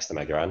well, thanks to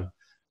my gran.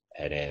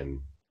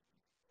 And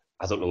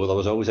I don't know, there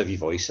was always a wee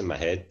voice in my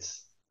head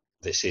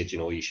that said,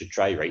 you should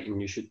try writing,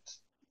 you should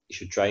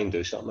try and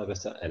do something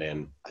about it.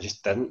 And I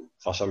just didn't,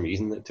 for some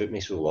reason. It took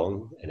me so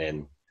long, and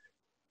then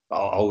I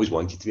always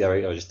wanted to be a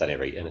writer, I just didn't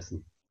write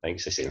anything. I think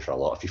it's the same for a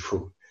lot of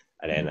people.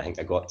 And then I think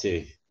I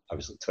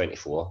was like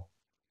 24,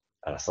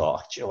 and I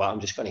thought, you know what, I'm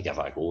just going to give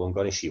it a go. I'm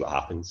going to see what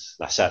happens.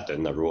 And I sat down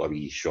and I wrote a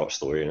wee short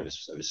story, and it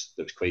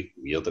was quite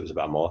weird. It was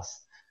about a moth,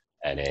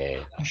 and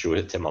I showed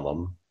it to my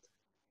mum,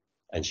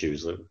 and she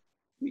was like,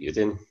 "What are you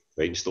doing,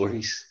 writing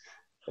stories?"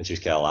 And she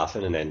was kind of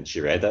laughing, and then she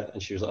read it,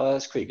 and she was like, "Oh,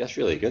 that's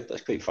really good.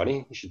 That's quite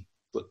funny. You should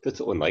put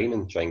it online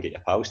and try and get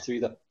your pals to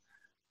read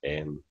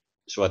it."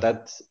 So I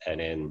did, and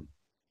then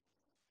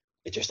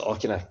it just all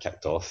kind of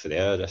kicked off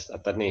there.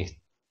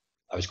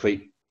 I was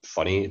quite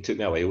funny. It took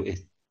me a while to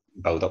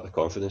build up the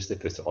confidence to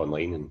put it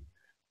online and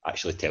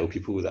actually tell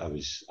people that I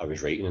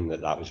was writing, and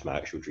that was my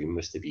actual dream,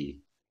 was to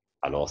be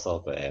an author.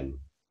 But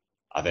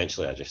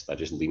eventually I just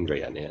leaned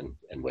right into it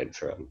and went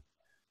for it. And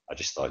I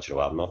just thought, you know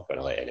what, I'm not going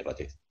to let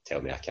anybody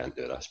tell me I can't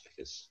do this,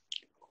 because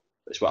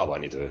it's what I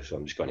want to do. So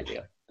I'm just going to do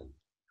it. And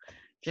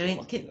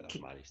Brilliant.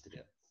 I've managed to do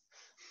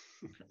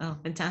it. Oh,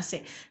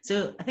 fantastic!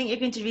 So I think you're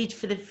going to read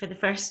for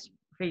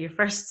your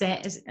first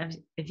set,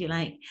 if you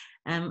like,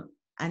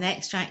 an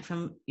extract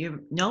from your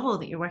novel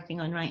that you're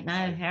working on right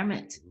now,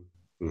 Hermit.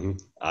 Mm-hmm.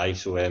 Aye,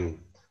 so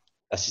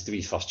this is the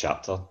wee first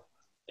chapter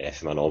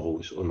for my novel.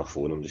 It's on my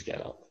phone. I'm just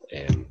getting up.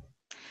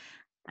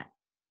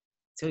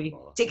 So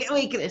you take it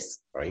away, Chris.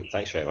 Right,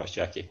 thanks very much,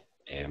 Jackie.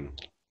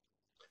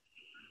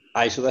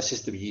 Aye, so this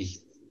is the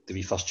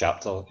wee first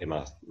chapter in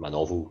my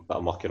novel that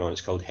I'm working on.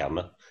 It's called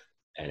Hermit,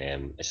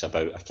 and it's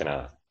about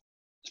a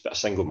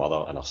single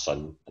mother and her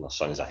son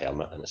is a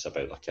hermit, and it's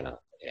about a kind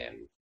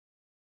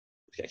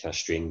of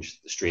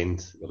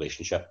strained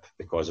relationship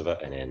because of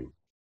it. And then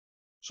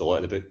so a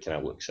lot of the book kind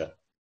of looks at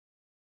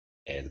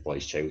the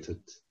boy's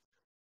childhood,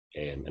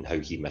 and how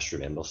he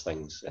misremembers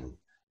things and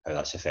how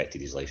that's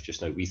affected his life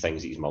just now. Wee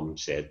things that his mum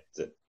said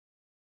that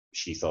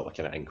she thought were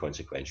kind of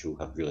inconsequential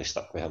have really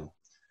stuck with him.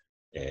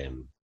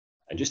 And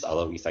just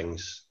other wee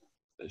things.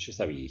 It's just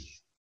a wee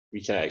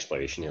kind of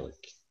exploration of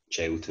like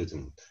childhood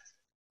and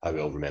how we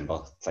all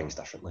remember things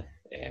differently.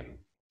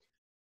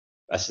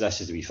 This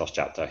is the wee first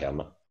chapter here.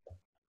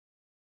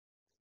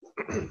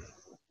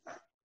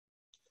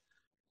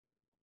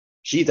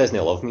 She doesn't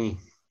love me,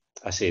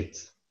 I said,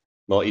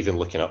 not even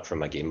looking up from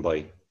my Game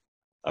Boy.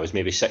 I was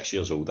maybe 6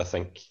 years old, I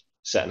think,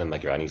 sitting in my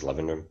granny's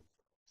living room.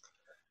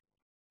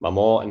 My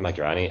ma and my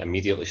granny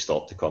immediately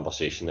stopped the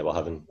conversation they were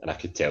having, and I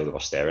could tell they were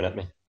staring at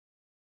me.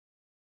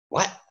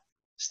 What?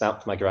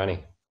 Snapped my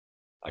granny.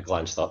 I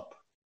glanced up.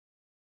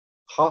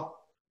 Huh?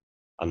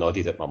 I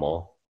nodded at my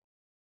ma.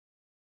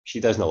 She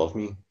doesn't love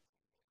me.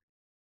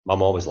 My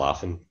ma was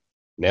laughing,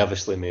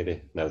 nervously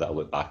maybe, now that I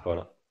look back on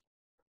it.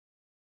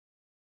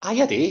 I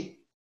had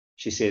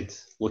she said,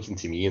 looking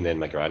to me and then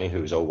my granny,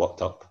 who was all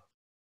worked up.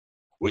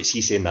 What's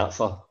he saying that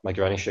for? My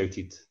granny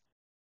shouted.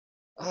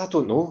 I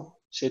don't know,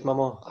 said my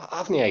ma.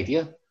 I've no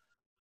idea.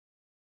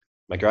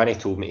 My granny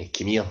told me to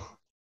come here,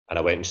 and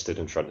I went and stood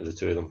in front of the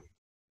two of them.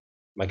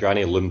 My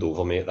granny loomed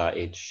over me at that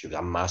age. She was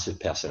a massive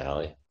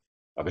personality.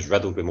 I was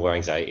riddled with more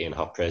anxiety in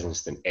her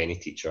presence than any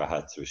teacher I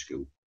had through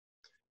school.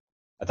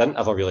 I didn't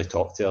ever really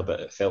talk to her, but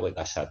it felt like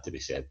this had to be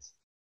said.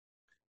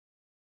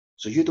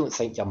 So you don't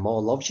think your ma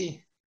loves you?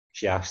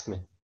 She asked me.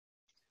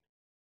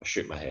 I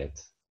shook my head.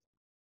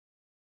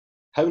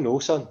 How no,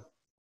 son?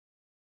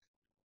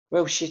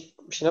 Well, she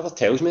never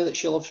tells me that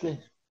she loves me.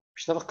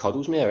 She never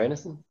cuddles me or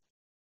anything.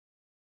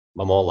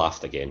 My ma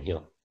laughed again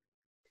here.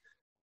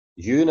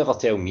 You never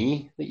tell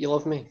me that you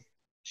love me,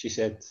 she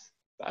said,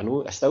 but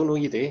I still know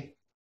you do.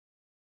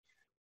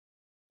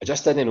 I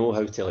just didn't know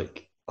how to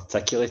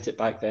articulate it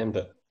back then,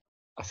 but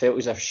I felt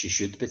as if she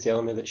should be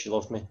telling me that she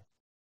loved me.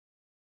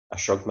 I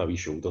shrugged my wee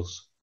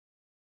shoulders.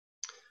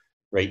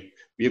 Right,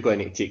 we're going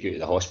to take you to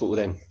the hospital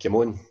then. Come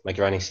on, my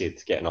granny said,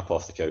 getting up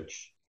off the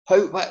couch.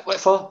 How? What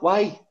for?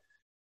 Why?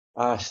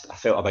 I asked. I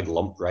felt a big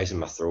lump rise in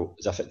my throat,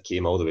 as if it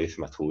came all the way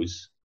from my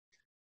toes.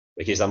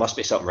 Because there must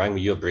be something wrong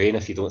with your brain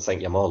if you don't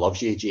think your ma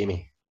loves you,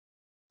 Jamie.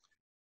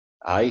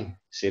 Aye,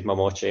 said my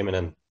ma, chiming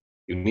in.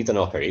 You'll need an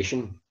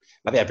operation.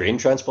 Maybe a brain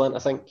transplant, I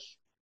think.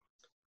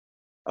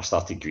 I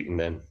started greeting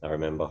then, I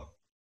remember.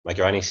 My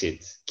granny said,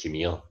 come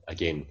here,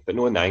 again, but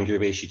not in the angry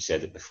way she'd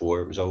said it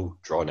before. It was all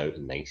drawn out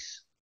and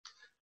nice.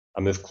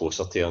 I moved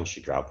closer to her and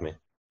she grabbed me.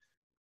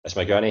 As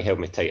my granny held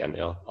me tight into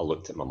her, I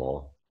looked at my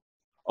ma.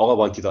 All I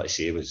wanted her to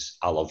say was,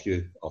 I love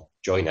you, or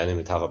join in and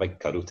we'd have a big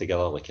cuddle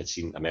together like I'd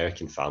seen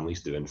American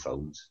families do in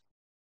films.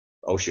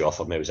 All she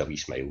offered me was a wee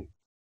smile.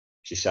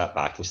 She sat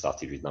back and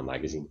started reading her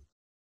magazine.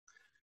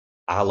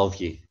 I love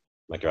you,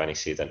 my granny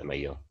said into my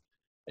ear.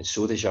 And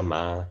so does your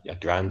ma, your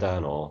granda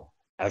and all.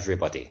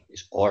 Everybody.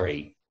 It's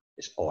alright.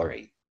 It's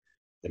alright.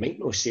 They might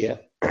not say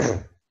it.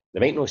 They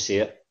might not say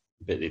it,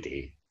 but they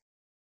do.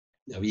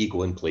 Now we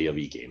go and play a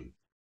wee game.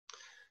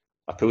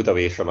 I pulled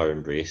away from our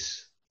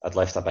embrace. I'd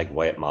left a big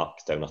white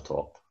mark down her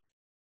top.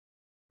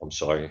 I'm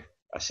sorry,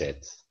 I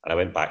said, and I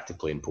went back to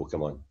playing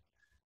Pokemon.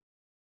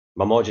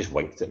 My ma just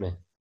winked at me.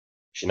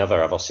 She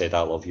never ever said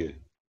I love you,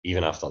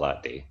 even after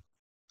that day.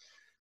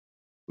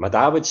 My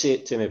dad would say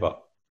it to me,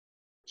 but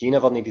he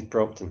never needed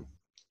prompting.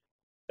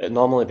 It'd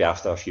normally be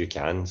after a few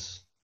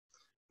cans.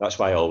 That's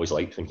why I always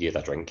liked when he had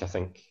a drink, I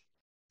think.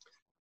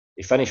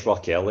 He finished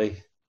work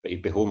early, but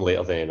he'd be home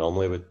later than he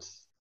normally would,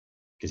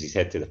 because he'd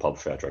head to the pub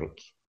for a drink.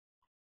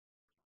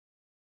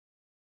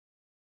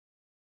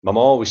 My ma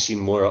always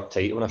seemed more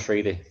uptight on a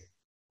Friday,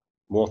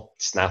 more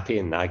snappy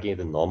and naggy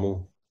than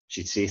normal.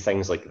 She'd say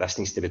things like, this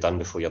needs to be done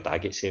before your dad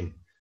gets home,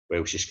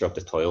 while she scrubbed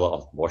the toilet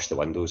or washed the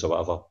windows or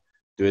whatever,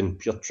 doing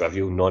pure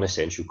trivial,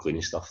 non-essential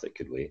cleaning stuff that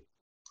could wait.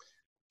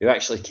 Who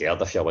actually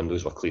cared if your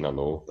windows were clean or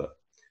no, but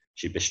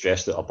she'd be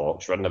stressed out her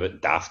box, running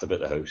about daft about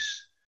the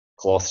house,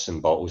 cloths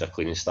and bottles of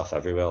cleaning stuff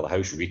everywhere, the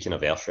house reeking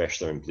of air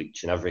freshener and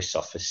bleach, and every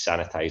surface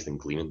sanitised and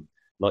gleaming,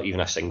 not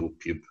even a single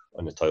pube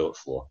on the toilet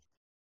floor.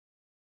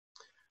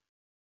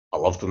 I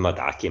loved when my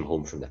dad came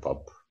home from the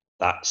pub.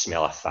 That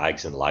smell of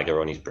fags and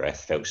lager on his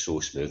breath felt so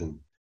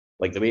smoothing,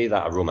 like the way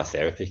that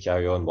aromatherapy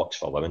carry-on works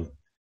for women.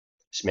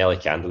 Smelly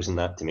candles and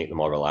that to make them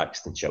more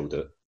relaxed and chilled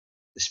out.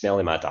 The smell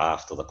of my dad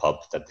after the pub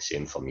did the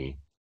same for me.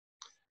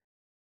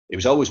 It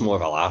was always more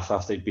of a laugh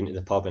after he'd been to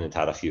the pub and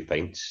had a few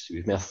pints. It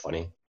was more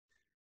funny.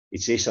 He'd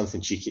say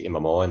something cheeky to my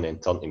ma and then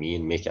turn to me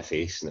and make a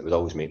face, and it would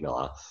always make me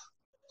laugh.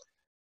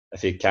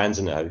 If he had cans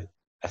in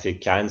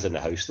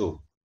the house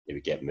though, he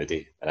would get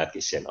moody and I'd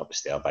get sent up the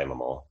stair by my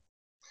ma.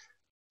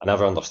 I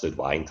never understood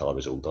why until I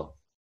was older.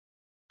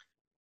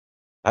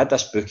 I had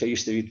this book I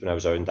used to read when I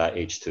was around that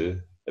age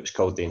too. It was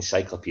called The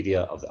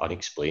Encyclopedia of the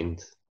Unexplained.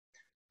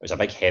 It was a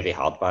big heavy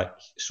hardback,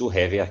 so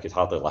heavy I could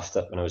hardly lift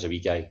it when I was a wee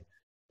guy.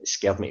 It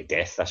scared me to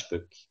death, this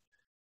book.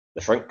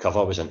 The front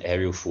cover was an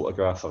aerial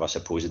photograph of a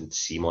supposed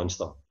sea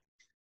monster.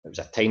 It was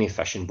a tiny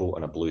fishing boat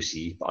on a blue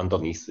sea, but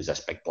underneath was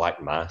this big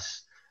black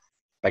mass,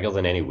 bigger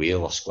than any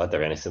whale or squid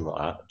or anything like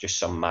that, just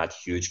some mad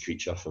huge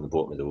creature from the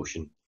bottom of the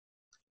ocean.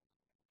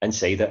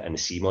 Inside it, in the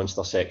sea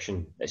monster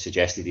section, it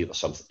suggested it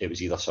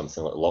was either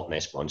something like the Loch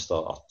Ness Monster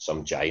or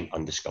some giant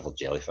undiscovered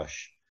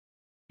jellyfish.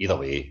 Either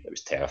way, it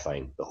was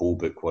terrifying. The whole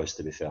book was,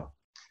 to be fair.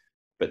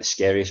 But the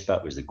scariest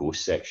bit was the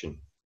ghost section.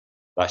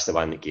 That's the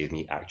one that gave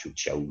me actual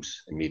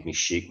chills and made me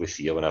shake with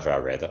fear whenever I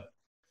read it.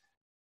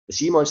 The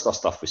sea monster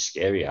stuff was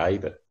scary, aye,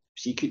 but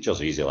sea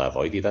creatures are easily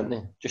avoided, aren't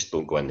they? Just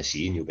don't go in the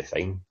sea and you'll be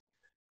fine.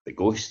 The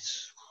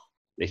ghosts,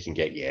 they can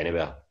get you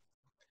anywhere.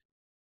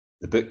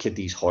 The book had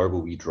these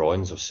horrible wee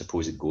drawings of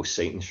supposed ghost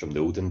sightings from the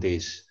olden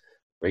days,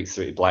 right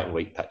through to black and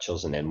white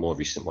pictures and then more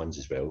recent ones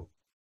as well.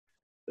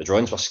 The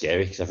drawings were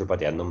scary because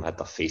everybody in them had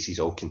their faces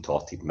all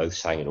contorted,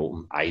 mouths hanging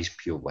open, eyes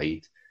peeled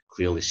wide,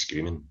 clearly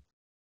screaming.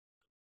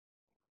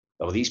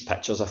 There were these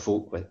pictures of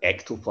folk with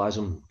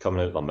ectoplasm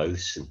coming out of their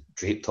mouths and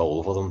draped all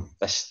over them,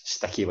 this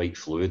sticky white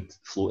fluid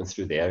floating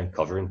through the air and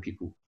covering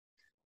people.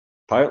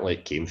 Apparently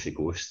it came from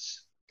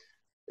ghosts.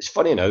 It's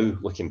funny now,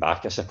 looking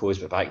back, I suppose,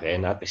 but back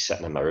then I'd be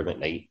sitting in my room at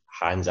night,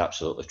 hands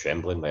absolutely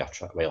trembling while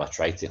I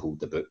tried to hold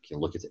the book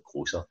and look at it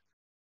closer,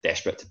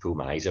 desperate to pull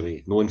my eyes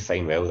away, knowing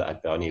fine well that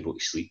I'd be unable to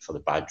sleep for the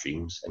bad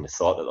dreams and the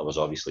thought that there was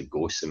obviously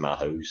ghosts in my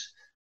house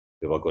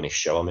who were going to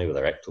shower me with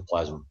their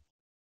ectoplasm.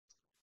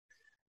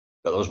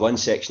 But there was one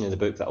section of the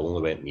book that I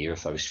only went near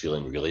if I was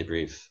feeling really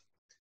brave.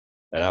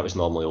 And that was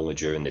normally only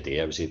during the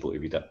day I was able to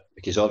read it.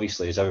 Because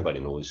obviously, as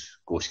everybody knows,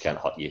 ghosts can't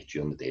hurt you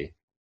during the day.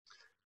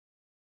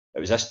 It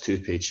was this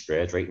 2-page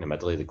spread right in the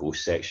middle of the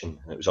ghost section,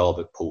 and it was all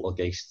about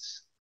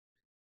poltergeists.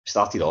 It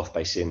started off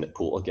by saying that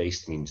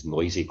poltergeist means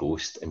noisy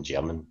ghost in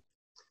German.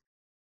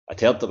 I'd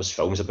heard there was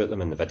films about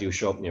them in the video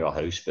shop near our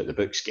house, but the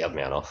book scared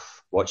me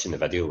enough. Watching the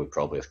video would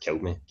probably have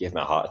killed me, gave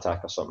me a heart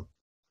attack or something.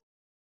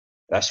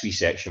 This wee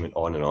section went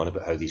on and on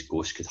about how these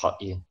ghosts could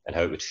hurt you and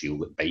how it would feel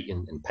like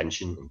biting and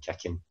pinching and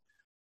kicking.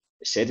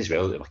 It said as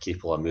well that they were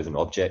capable of moving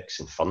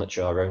objects and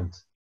furniture around,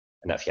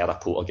 and that if you had a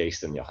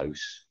poltergeist in your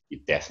house,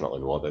 you'd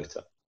definitely know about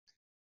it.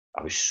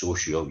 I was so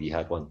sure we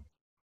had one.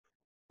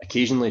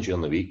 Occasionally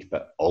during the week,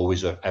 but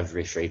always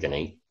every Friday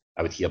night,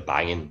 I would hear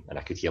banging and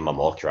I could hear my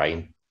ma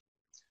crying.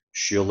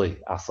 Surely,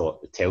 I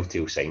thought, the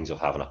telltale signs of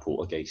having a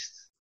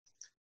poltergeist.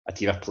 I'd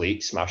hear a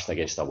plate smashed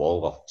against a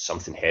wall or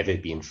something heavy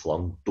being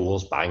flung,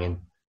 doors banging,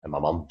 and my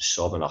mum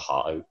sobbing her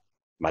heart out,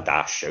 my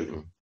dad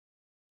shouting.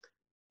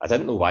 I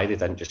didn't know why they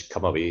didn't just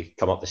come up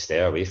the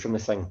stair away from the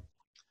thing.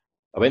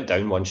 I went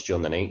down once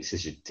during the night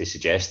to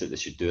suggest that they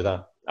should do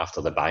that after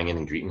the banging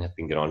and greeting had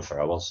been going on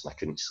for hours and I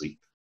couldn't sleep.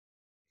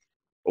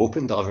 I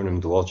opened the living room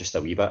door just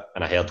a wee bit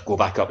and I heard, "Go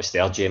back up the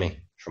stairs, Jamie,"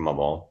 from my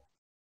mum.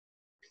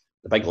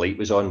 The big light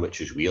was on, which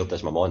was weird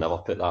as my mum never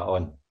put that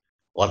on.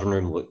 The living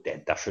room looked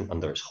dead different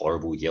under its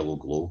horrible yellow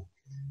glow.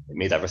 It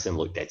made everything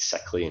look dead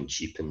sickly and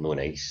cheap and no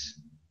nice.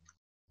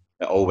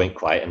 It all went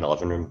quiet in the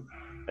living room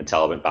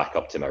until I went back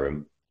up to my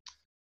room.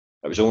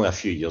 It was only a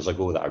few years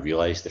ago that I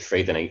realised the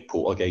Friday night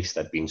poltergeist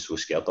I'd been so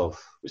scared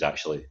of was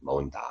actually my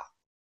own dad.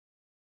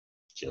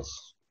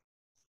 Cheers.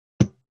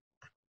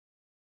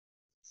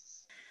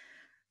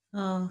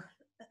 Oh,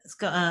 it's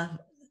got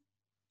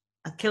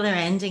a killer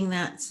ending.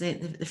 That's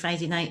the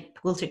Friday night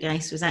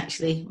poltergeist was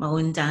actually my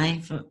own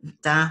dad from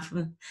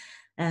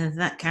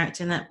that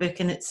character in that book,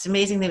 and it's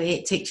amazing the way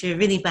it takes you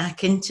really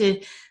back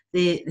into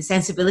the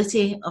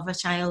sensibility of a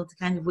child, the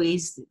kind of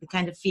ways, the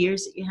kind of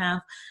fears that you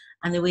have,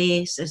 and the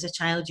ways as a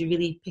child you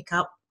really pick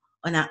up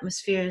on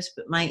atmospheres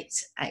but might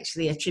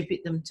actually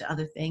attribute them to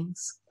other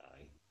things.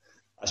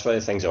 That's one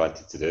of the things I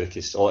wanted to do,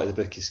 because a lot of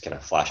the book is kind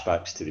of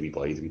flashbacks to the wee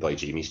boy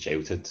Jamie's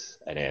childhood,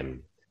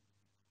 and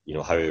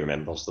how he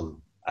remembers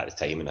them at the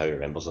time and how he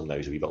remembers them now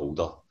he's a wee bit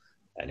older,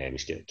 and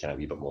he's got kind of a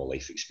wee bit more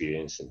life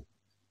experience, and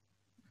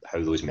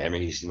how those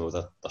memories,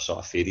 they're sort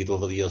of faded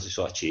over the years, they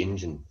sort of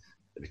change and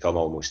they become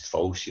almost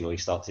false. You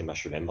start to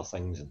misremember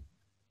things, and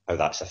how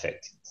that's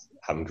affected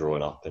him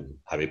growing up and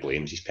how he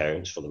blames his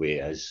parents for the way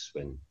it is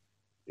when,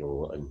 in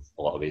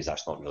a lot of ways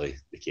that's not really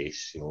the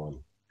case, and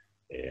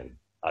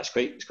it's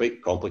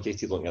quite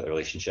complicated looking at the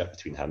relationship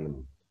between him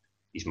and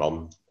his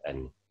mum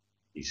and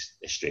his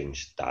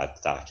estranged dad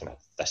that kind of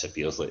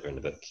disappears later in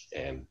the book.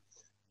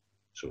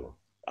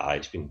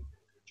 It's been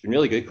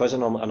really good because I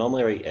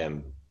normally write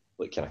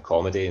like kind of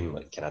comedy and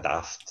like kind of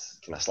daft,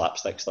 kind of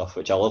slapstick stuff,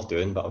 which I love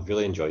doing, but I've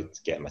really enjoyed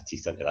getting my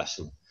teeth into this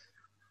and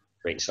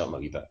writing something a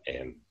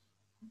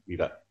wee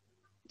bit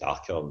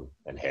darker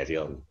and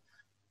heavier and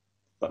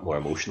a bit more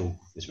emotional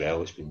as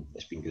well. It's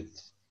been good.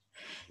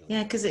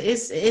 Yeah, because it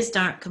is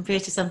dark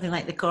compared to something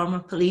like the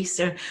Cornwall Police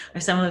or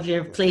some of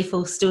your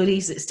playful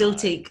stories that still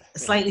take a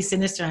slightly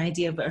sinister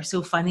idea but are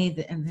so funny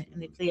and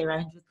they play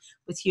around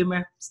with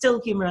humour. Still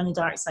humour on the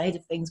dark side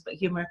of things, but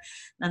humour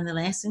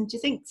nonetheless. And do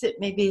you think that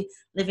maybe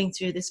living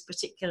through this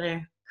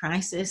particular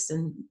crisis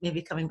and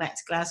maybe coming back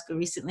to Glasgow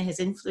recently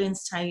has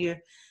influenced how you're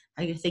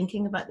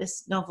thinking about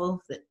this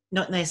novel? That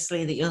not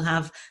necessarily that you'll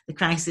have the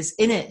crisis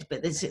in it,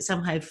 but that it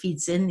somehow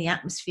feeds in the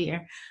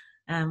atmosphere.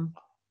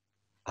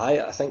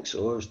 I think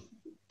so. I was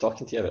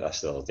talking to you about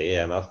this the other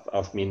day.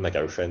 I've me and my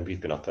girlfriend,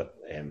 we've been up at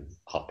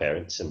her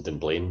parents in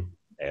Dunblane.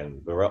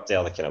 We were up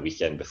there the kind of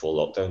weekend before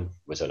lockdown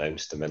was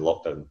announced, and when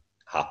lockdown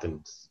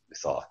happened, we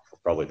thought we're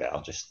probably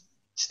better just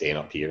staying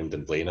up here in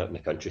Dunblane out in the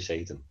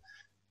countryside.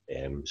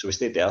 And so we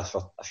stayed there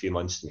for a few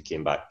months, and we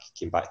came back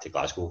to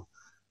Glasgow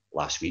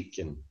last week,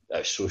 and it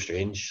was so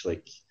strange.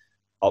 Like,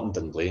 up in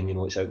Dunblane, you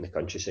know, it's out in the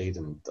countryside,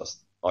 and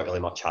there's not really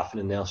much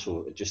happening there.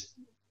 So it just,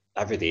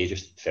 every day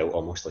just felt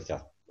almost like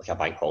a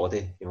bank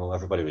holiday. You know,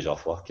 everybody was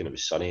off work and it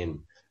was sunny, and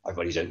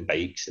everybody's out on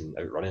bikes and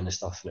out running and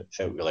stuff, and it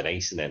felt really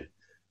nice. And then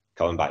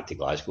coming back to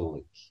Glasgow,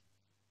 like,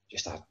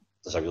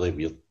 there's a really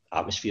weird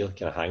atmosphere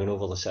kind of hanging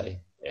over the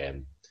city.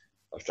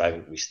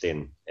 We stay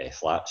in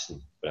flats,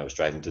 and when I was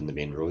driving down the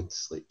main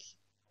roads, like,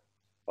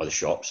 all the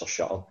shops are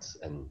shuttered,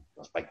 and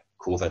there's big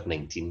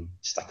COVID-19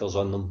 stickers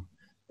on them.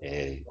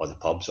 All the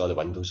pubs, all the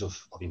windows have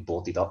been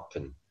boarded up,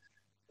 and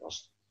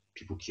there's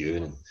people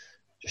queuing, and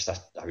just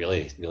a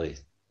really, really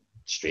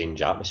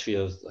strange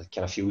atmosphere. It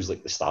kind of feels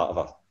like the start of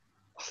a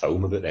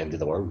film about the end of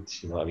the world,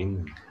 you know what I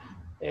mean?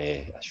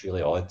 It's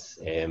really odd.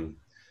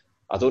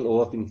 I don't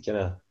know, I've been kind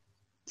of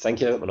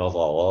thinking about my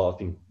novel a lot. I've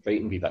been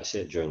writing wee bits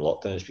of it during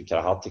lockdown. It's been kind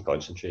of hard to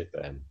concentrate,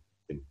 but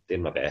been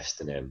doing my best.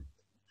 And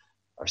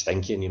I was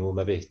thinking, you know,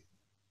 maybe,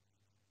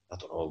 I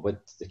don't know, would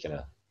the kind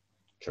of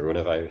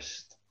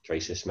coronavirus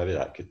crisis, maybe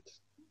that could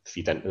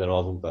feed into the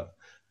novel, but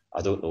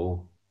I don't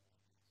know.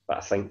 But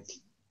I think,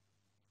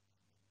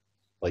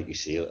 like you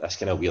say, this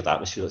kind of weird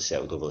atmosphere that's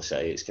settled over the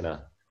city,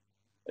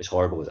 it's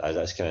horrible as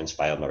it's kind of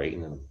inspired my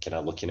writing, and I'm kind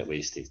of looking at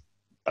ways to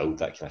build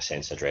that kind of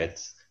sense of dread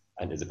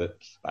into the book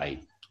by,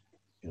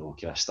 you know,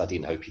 kind of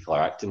studying how people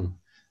are acting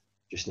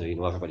just now. You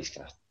know, everybody's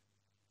kind of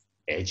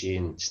edgy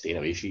and staying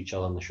away from each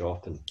other in the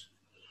shop, and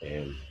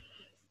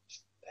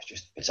it's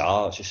just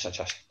bizarre. It's just such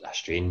a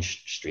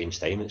strange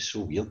time. It's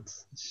so weird.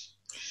 It's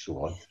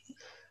so odd.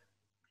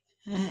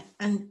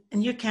 And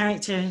your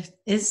character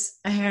is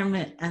a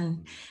hermit,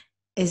 and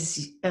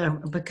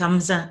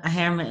becomes a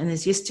hermit, and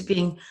is used to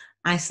being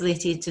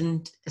isolated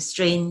and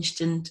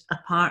estranged and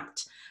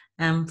apart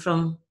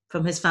from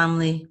his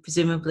family,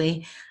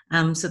 presumably.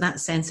 So that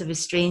sense of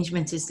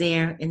estrangement is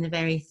there in the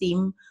very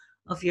theme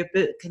of your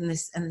book, and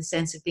the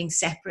sense of being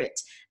separate.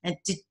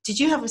 Did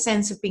you have a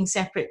sense of being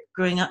separate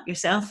growing up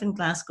yourself in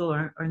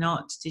Glasgow, or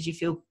not? Did you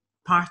feel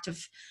part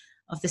of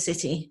the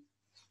city?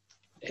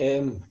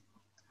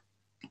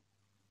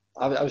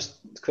 I was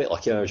quite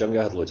lucky when I was younger.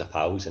 I had loads of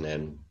pals, and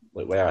then,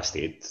 like, where I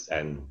stayed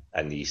in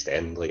the East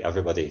End, like,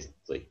 everybody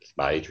like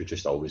my age were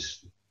just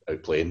always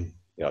out playing.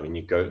 You know what I mean?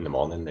 You go out in the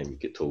morning and you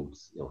get told,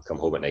 you know, come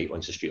home at night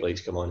once the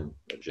streetlights come on,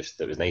 and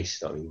it was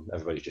nice. You know what I mean?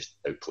 Everybody's just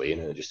out playing,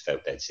 and it just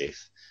felt dead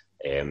safe.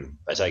 But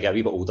as I got a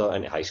wee bit older,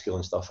 into high school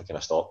and stuff, I kind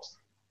of stopped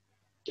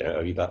getting out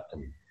a wee bit,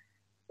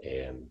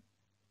 and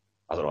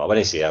I don't know. I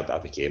wouldn't say I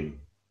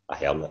became a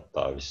hermit,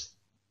 but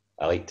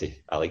I like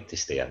to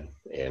stay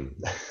in.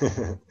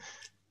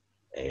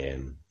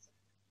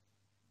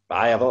 But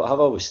I've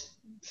always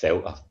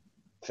felt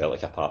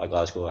like a part of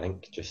Glasgow. I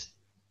think just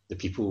the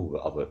people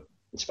are what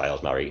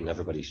inspires my writing.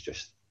 Everybody's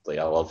just like,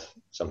 I love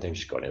sometimes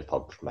just going to the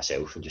pub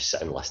myself and just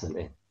sitting and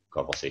listening to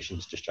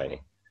conversations, just trying to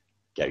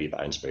get a wee bit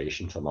of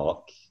inspiration for my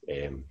work.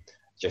 I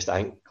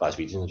think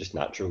Glaswegians are just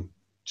natural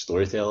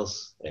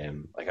storytellers.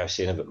 Like I was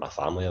saying about my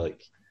family,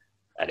 like,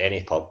 at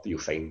any pub you'll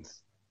find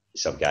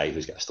some guy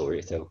who's got a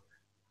story to tell,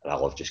 and I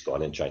love just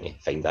going and trying to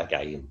find that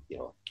guy and, you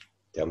know,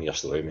 tell me your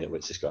story, mate,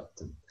 what's the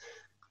script,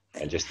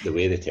 and just the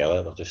way they tell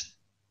it,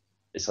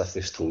 it's like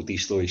they've told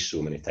these stories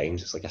so many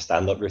times. It's like a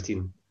stand-up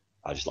routine.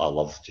 I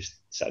love just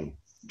sitting,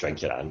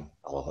 drinking it in.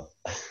 I love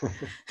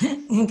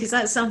it. Because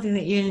that's something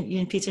that you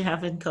and Peter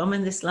have in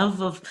common, this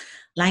love of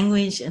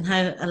language and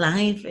how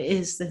alive it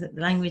is, the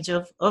language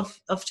of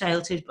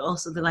childhood, but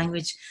also the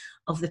language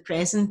of the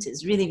present.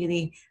 It's really,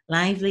 really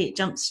lively. It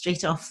jumps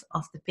straight off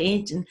the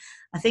page. And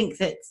I think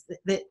that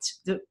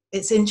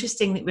it's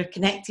interesting that we're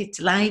connected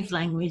to live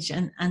language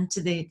and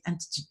to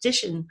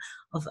tradition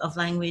of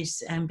language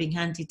being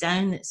handed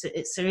down.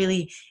 It's a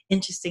really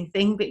interesting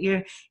thing. But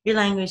your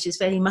language is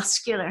very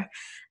muscular,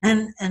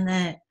 and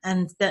that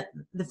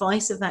the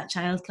voice of that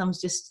child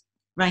comes just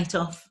right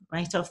off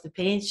the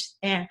page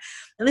there.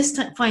 At this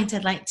point,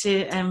 I'd like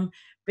to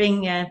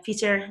bring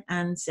Peter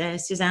and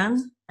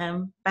Suzanne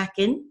back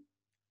in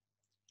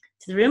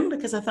to the room,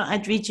 because I thought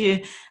I'd read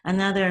you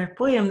another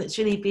poem that's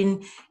really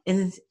been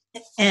in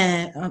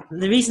the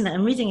reason that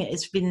I'm reading it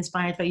is been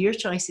inspired by your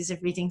choices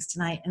of readings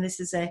tonight, and this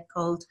is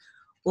called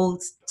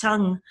Old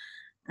Tongue.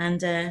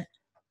 And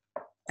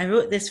I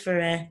wrote this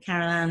for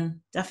Carol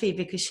Ann Duffy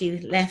because she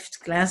left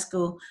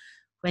Glasgow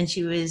when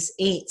she was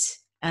 8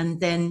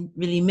 and then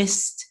really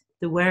missed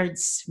the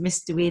words,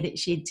 missed the way that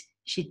she'd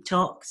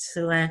talked.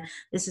 So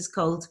this is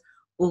called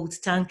Old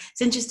Tongue.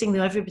 It's interesting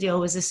though, everybody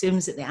always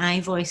assumes that the I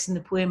voice in the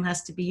poem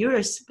has to be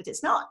yours, but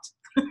it's not.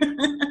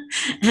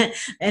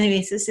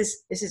 Anyways, this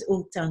is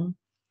Old Tongue.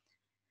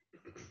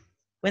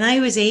 When I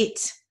was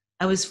 8,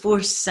 I was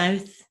forced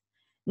south.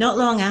 Not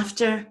long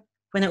after,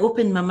 when I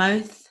opened my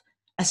mouth,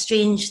 a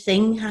strange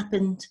thing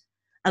happened.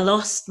 I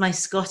lost my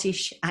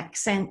Scottish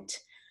accent.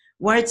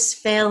 Words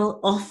fell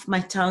off my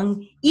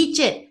tongue.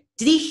 Egypt,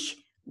 Dreich,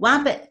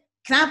 Wabbit,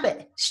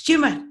 Crabbit,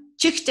 Stumer,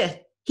 Chuchter,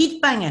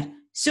 Heatbanger.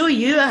 So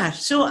you are,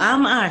 so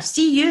am are.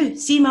 See you,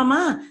 see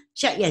mama.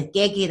 Shut your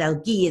geggy, I'll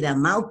gie you the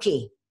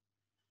malky.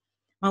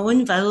 My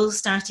own vowels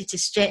started to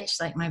stretch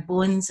like my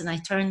bones, and I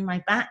turned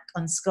my back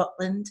on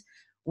Scotland.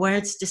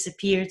 Words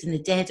disappeared in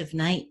the dead of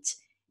night.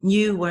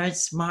 New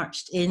words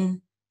marched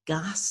in,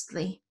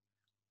 ghastly,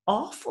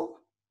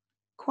 awful,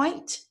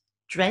 quite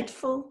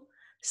dreadful.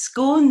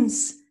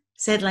 Scones,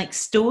 said like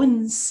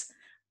stones.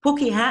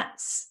 Pokey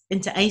hats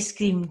into ice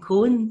cream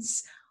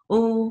cones.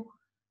 Oh,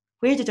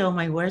 where did all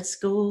my words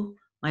go?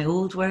 My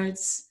old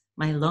words,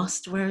 my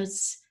lost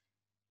words.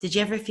 Did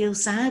you ever feel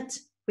sad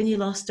when you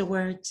lost a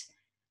word?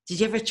 Did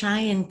you ever try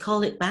and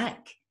call it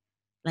back,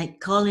 like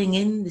calling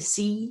in the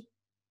sea?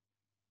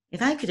 If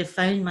I could have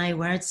found my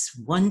words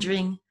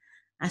wandering,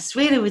 I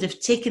swear I would have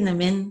taken them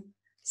in,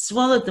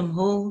 swallowed them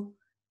whole,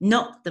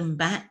 knocked them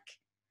back.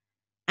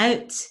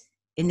 Out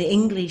in the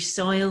English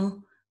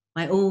soil,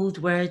 my old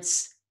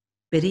words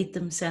buried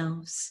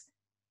themselves.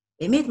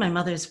 It made my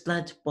mother's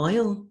blood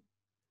boil.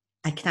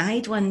 I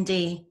cried one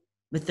day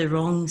with the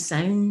wrong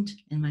sound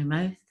in my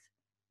mouth.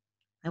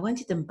 I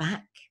wanted them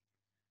back.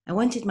 I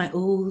wanted my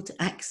old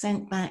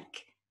accent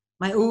back,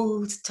 my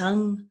old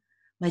tongue,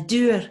 my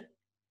dour,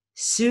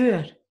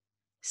 sour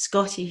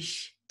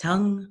Scottish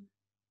tongue.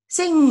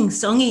 Sing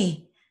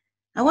songy.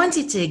 I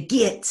wanted to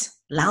get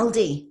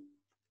laldy.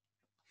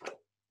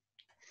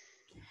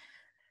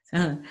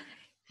 So,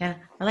 yeah,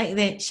 I like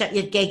the shut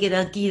your gig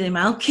I'll gie the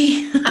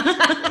malky.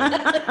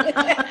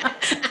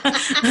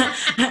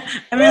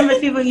 I remember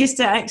people used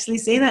to actually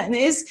say that, and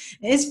it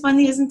is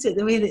funny, isn't it,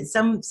 the way that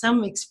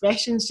some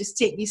expressions just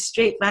take you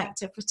straight back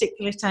to a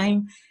particular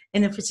time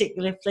in a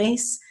particular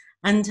place,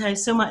 and how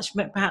so much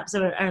perhaps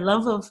our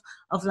love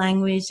of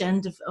language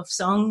and of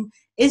song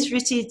is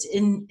rooted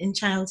in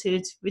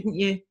childhood. Wouldn't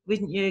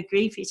you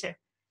agree, Peter?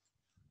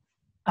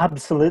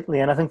 Absolutely,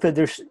 and I think that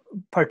there's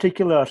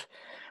particular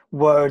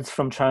words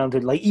from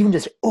childhood, like even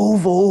just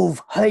ove,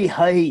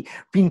 hi,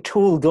 being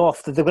told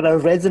off, that they've got a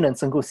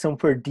resonance and go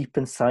somewhere deep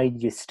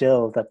inside you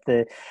still.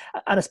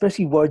 And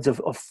especially words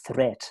of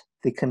threat,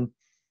 they can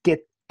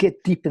get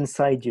deep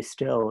inside you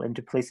still,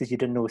 into places you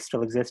didn't know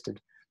still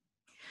existed.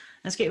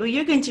 That's great. Well,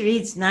 you're going to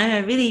read now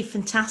a really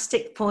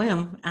fantastic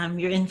poem.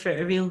 You're in for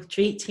a real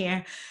treat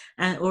here.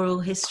 Oral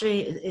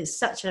history is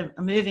such a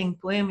moving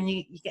poem, and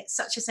you get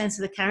such a sense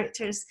of the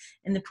characters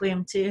in the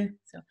poem too.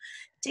 So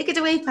take it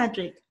away,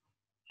 Patrick.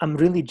 I'm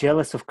really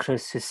jealous of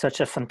Chris, who's such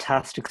a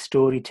fantastic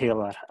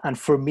storyteller. And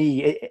for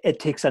me, it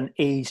takes an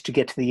age to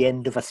get to the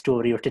end of a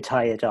story or to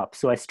tie it up.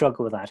 So I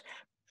struggle with that.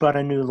 But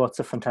I knew lots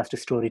of fantastic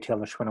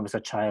storytellers when I was a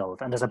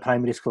child. And as a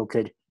primary school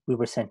kid, we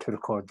were sent to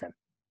record them.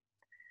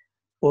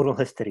 Oral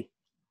history.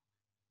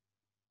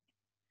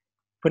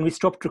 When we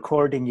stopped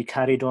recording, you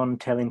carried on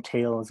telling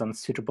tales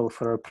unsuitable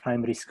for our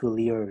primary school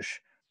ears,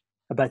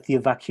 about the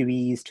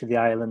evacuees to the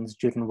islands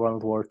during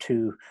World War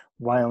II,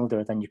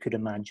 wilder than you could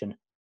imagine,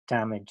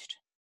 damaged.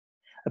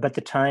 About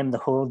the time the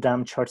whole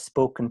damn church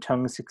spoke in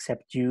tongues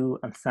except you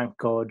and, thank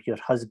God, your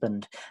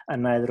husband,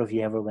 and neither of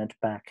you ever went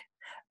back.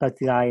 About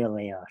the Isle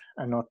Air,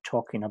 and not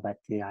talking about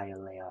the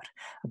Isle Air.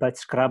 About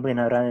scrabbling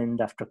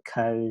around after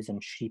cows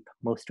and sheep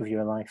most of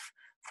your life,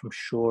 from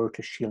shore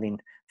to shieling,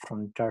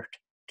 from dirt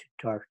to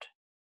dirt.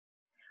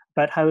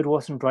 About how it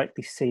wasn't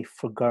rightly safe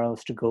for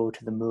girls to go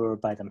to the moor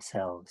by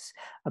themselves.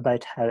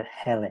 About how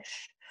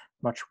hellish,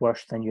 much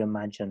worse than you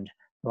imagined,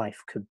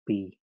 life could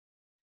be.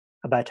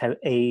 About how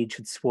age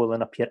had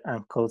swollen up your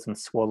ankles and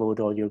swallowed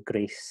all your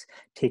grace,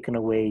 taken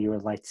away your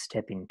light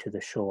stepping to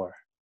the shore.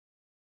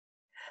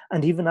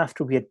 And even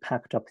after we had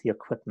packed up the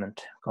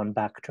equipment, gone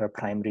back to our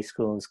primary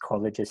schools,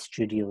 colleges,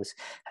 studios,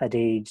 had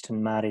aged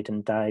and married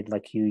and died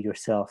like you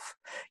yourself,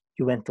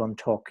 you went on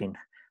talking,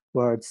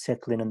 words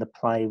settling in the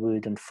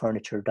plywood and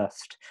furniture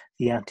dust,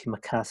 the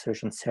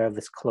antimacassars and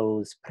service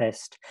clothes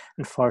pressed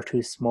and far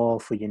too small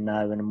for you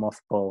now in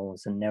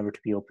mothballs and never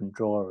to be opened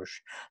drawers,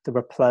 that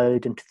were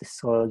ploughed into the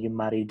soil you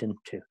married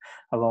into,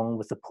 along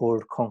with the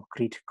poured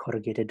concrete,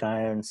 corrugated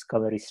iron,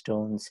 scullery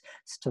stones,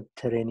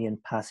 subterranean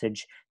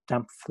passage,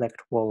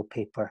 damp-flecked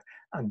wallpaper,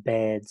 and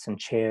beds and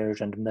chairs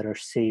and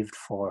mirrors saved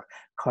for,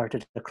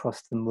 carted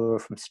across the moor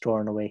from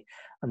Stornoway,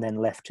 and then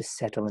left to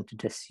settle into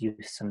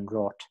disuse and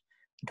rot,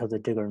 until the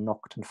digger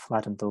knocked and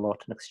flattened the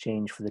lot in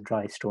exchange for the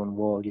dry stone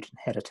wall you'd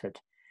inherited,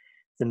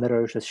 the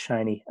mirrors as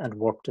shiny and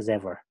warped as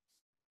ever,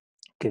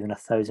 giving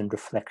 1,000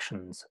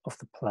 reflections of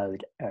the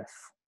ploughed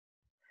earth.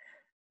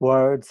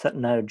 Words that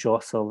now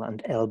jostle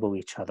and elbow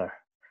each other,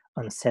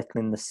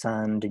 unsettling the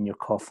sand in your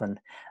coffin,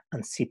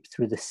 and seep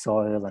through the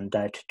soil and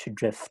out to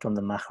drift on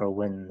the Makar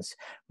winds,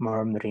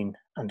 murmuring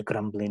and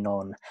grumbling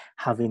on,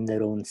 having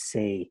their own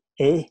say,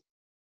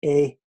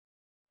 until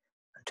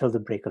the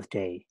break of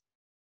day,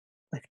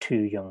 like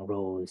two young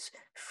roes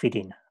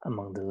feeding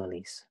among the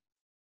lilies.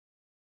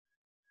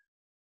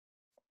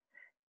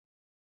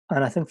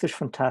 And I think there's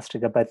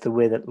fantastic about the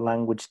way that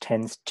language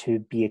tends to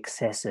be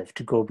excessive,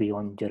 to go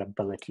beyond your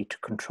ability to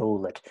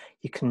control it.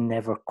 You can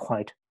never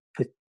quite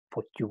put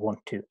what you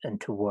want to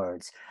into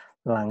words.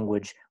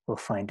 Language will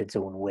find its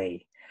own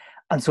way.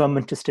 And so I'm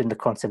interested in the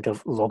concept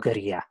of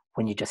logorrhea,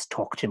 when you just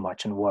talk too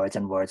much and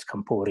words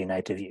come pouring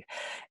out of you,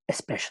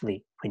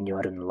 especially when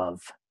you're in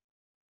love.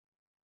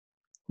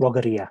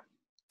 Logaria.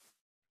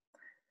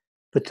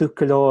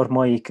 Betukelor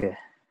moike,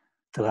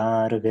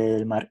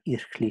 Dgargel mar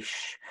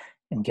irchlish,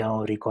 en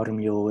gauri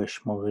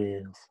gormlioish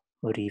mogil,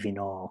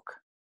 orivinog.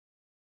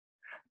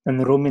 Yn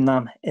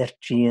Rominam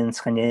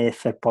Jeans chane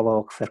fer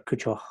bolog fer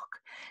kujoch,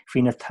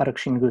 fin a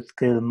targshin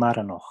gutgil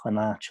maranoch an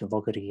áche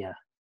Logaria.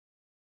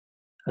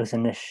 As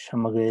inish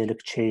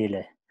hamagélik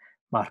chéile,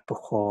 mar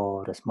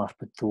buchor as mar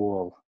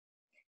bedúol,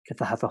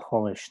 get a hat a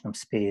holish nam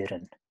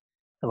spéren,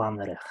 a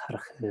landerich ar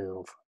a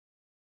chúl.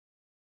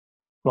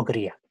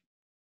 Logaria.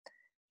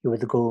 You are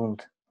the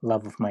gold,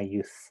 love of my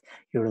youth.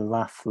 You're a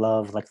laugh,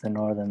 love, like the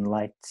northern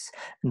lights.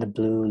 In the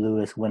blue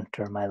Lewis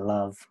winter, my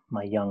love,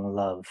 my young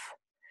love.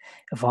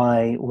 If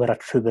I were a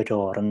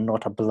troubadour and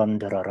not a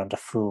blunderer and a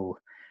fool,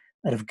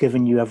 I'd have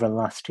given you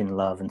everlasting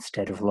love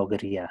instead of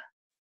Logaria.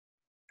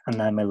 And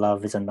now my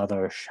love is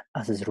another's,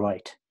 as is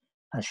right,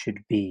 as should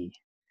be.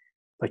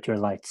 But your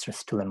lights are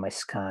still in my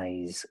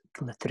skies,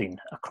 glittering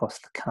across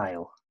the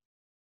Kyle.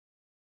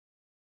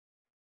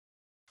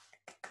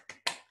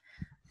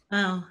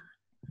 Wow.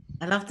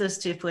 I love those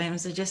two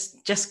poems. They're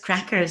just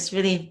crackers.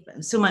 Really,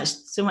 so much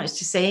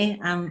to say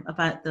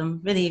about them.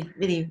 Really,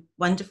 really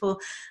wonderful.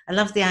 I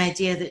love the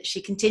idea that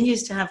she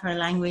continues to have her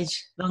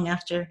language long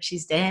after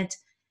she's dead,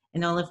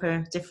 in all of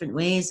her different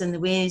ways, and the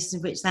ways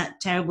in which that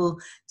terrible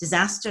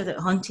disaster that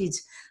haunted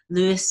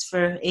Lewis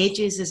for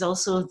ages is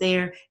also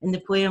there in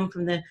the poem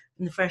from the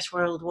First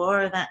World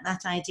War.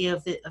 That idea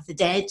of the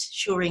dead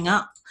shoring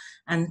up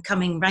and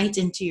coming right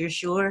into your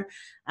shore.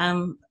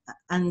 And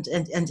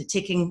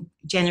taking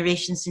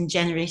generations and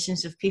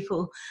generations of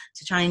people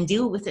to try and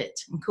deal with it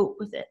and cope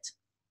with it.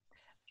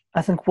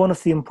 I think one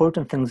of the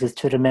important things is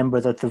to remember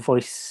that the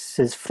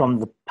voices from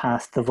the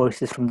past, the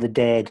voices from the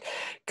dead,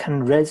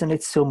 can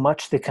resonate so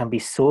much. They can be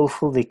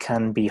soulful, they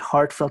can be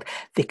heartfelt,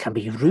 they can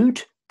be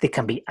rude, they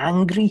can be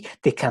angry,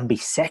 they can be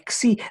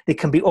sexy, they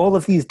can be all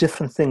of these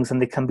different things,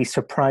 and they can be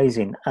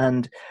surprising.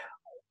 And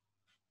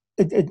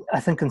I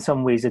think in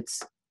some ways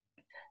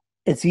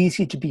it's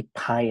easy to be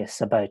pious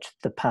about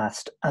the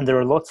past, and there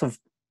are lots of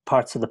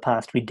parts of the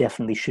past we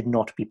definitely should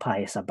not be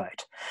pious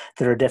about.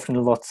 There are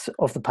definitely lots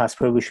of the past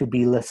where we should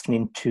be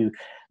listening to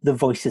the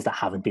voices that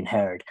haven't been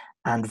heard,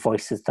 and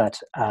voices that,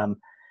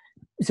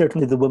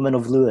 certainly the women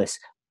of Lewis,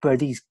 were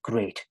these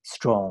great,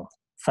 strong,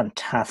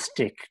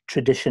 fantastic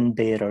tradition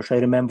bearers. I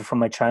remember from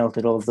my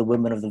childhood all of the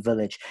women of the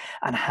village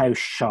and how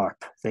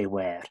sharp they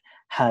were,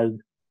 how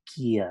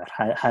gear,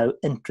 how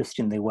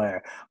interesting they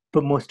were.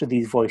 But most of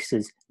these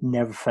voices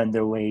never found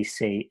their way,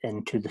 say,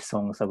 into the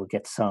songs that would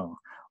get sung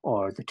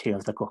or the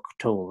tales that got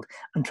told.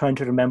 And trying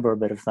to remember a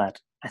bit of that,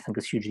 I think,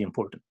 is hugely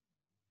important.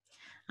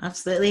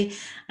 Absolutely.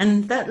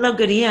 And that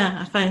Logaria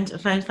I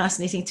found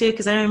fascinating too,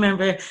 because I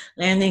remember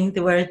learning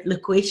the word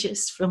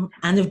loquacious from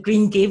Anne of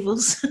Green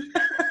Gables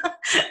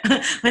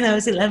when I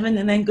was 11,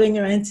 and then going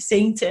around to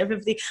saying to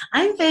everybody,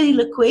 I'm very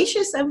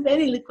loquacious. And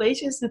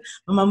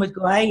my mum would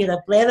go, aye, you're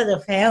a blether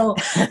of hell.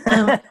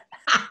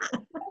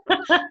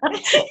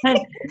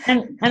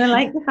 and I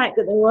like the fact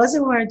that there was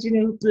a word,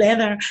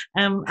 blether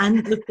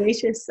and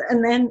loquacious,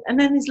 and then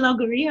there's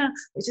Logaria,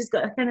 which has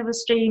got a kind of a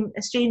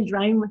strange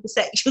rhyme with a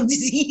sexual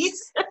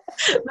disease.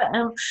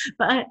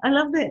 but I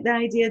love the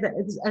idea that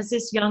as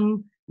this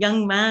young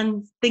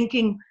man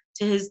thinking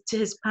to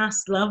his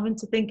past love and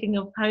to thinking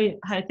of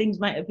how things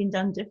might have been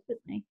done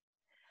differently.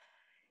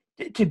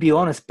 To be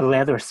honest,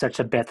 blether is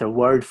such a better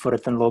word for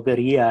it than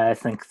Logaria. I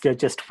think they're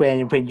just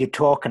when you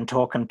talk and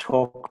talk and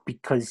talk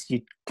because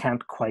you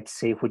can't quite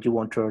say what you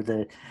want, or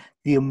the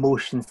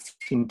emotions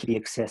seem to be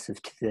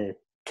excessive to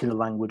the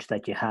language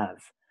that you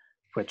have.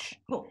 Which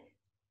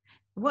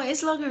what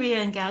is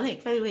Logaria in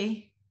Gaelic, by the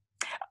way?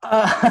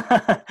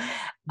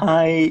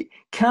 I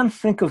can't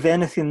think of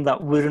anything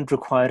that wouldn't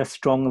require a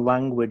strong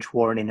language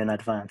warning in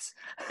advance.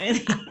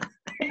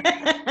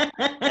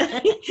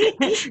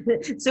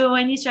 So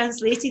when you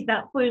translated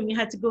that poem, you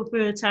had to go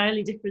through a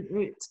entirely different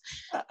route.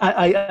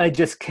 I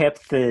just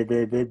kept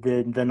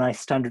the nice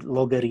standard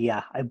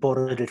Logaria. I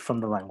borrowed it from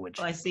the language.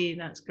 Oh, I see.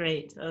 That's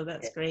great. Oh,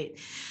 that's great.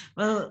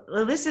 Well,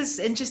 this is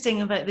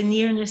interesting about the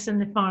nearness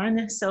and the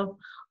farness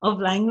of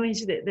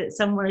language, that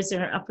some words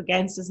are up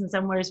against us and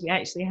some words we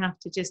actually have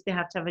to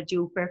have a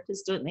dual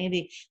purpose, don't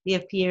they? They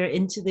appear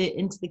into the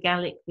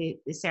Gaelic, the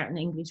certain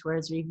English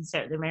words or even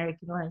certain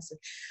American words,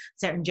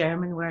 certain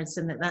German words,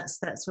 and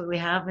that's what we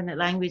have. And that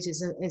language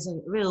is a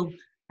real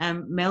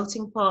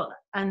melting pot,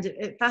 and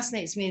it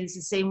fascinates me. It's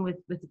the same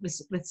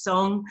with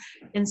song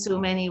in so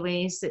many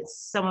ways, that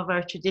some of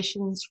our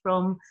traditions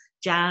from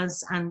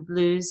jazz and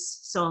blues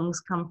songs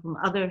come from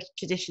other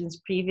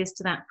traditions previous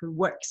to that, from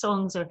work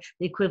songs, or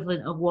the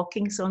equivalent of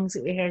walking songs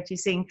that we heard you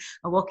sing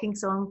a walking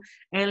song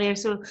earlier.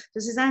 So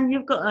Suzanne,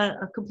 you've got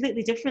a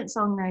completely different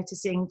song now to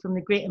sing from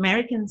the Great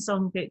American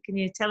Songbook. Can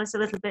you tell us a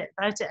little bit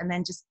about it and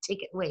then just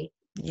take it away?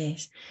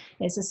 Yes,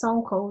 it's a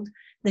song called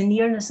The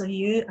Nearness of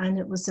You, and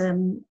it was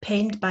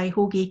penned by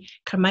Hoagie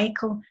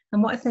Carmichael.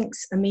 And what I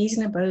think's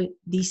amazing about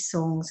these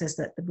songs is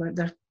that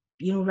they're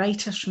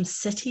writers from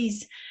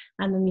cities.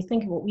 And when you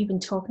think of what we've been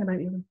talking about,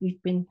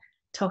 we've been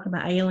talking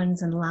about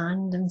islands and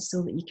land, and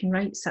so that you can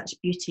write such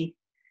beauty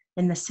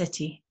in the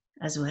city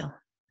as well.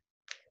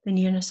 The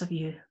nearness of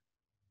you.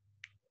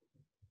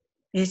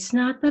 It's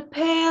not the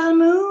pale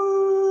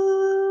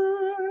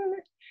moon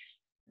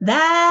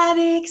that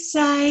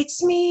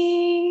excites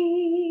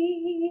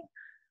me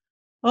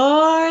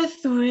or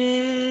thrills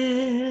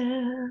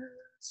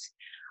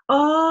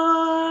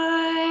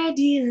or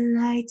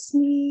delights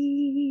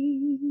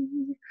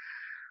me.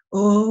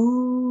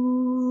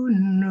 Oh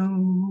no,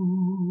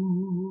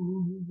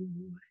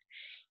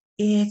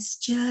 it's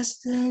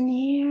just the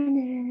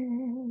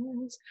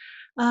nearness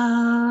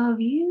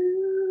of you.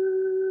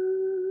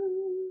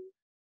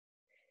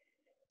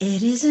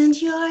 It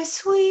isn't your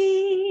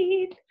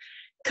sweet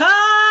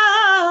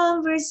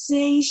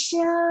conversation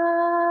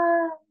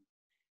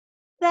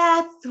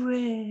that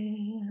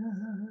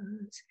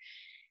thrills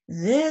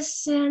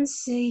this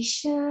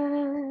sensation.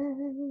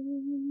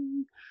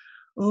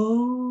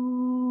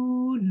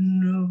 Oh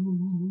no,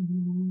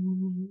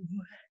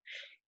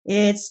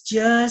 it's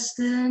just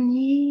the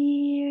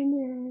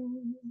nearness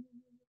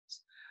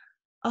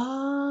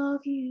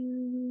of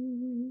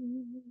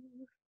you.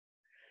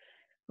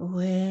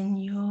 When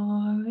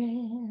you're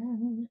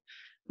in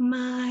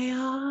my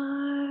arms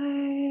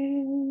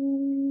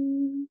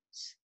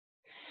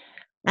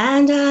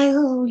and I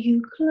hold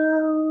you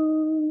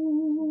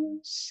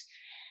close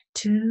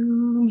to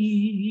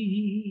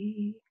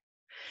me,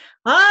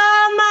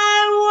 all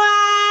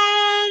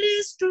my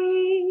wildest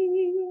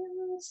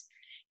dreams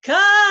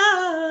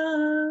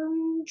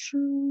come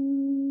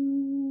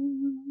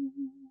true.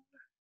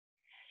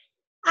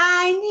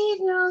 I need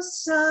no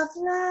soft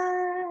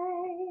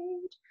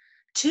light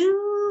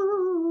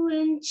to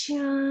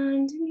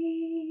enchant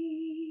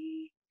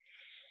me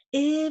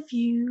if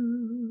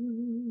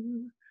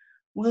you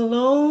will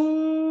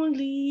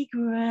only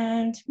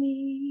grant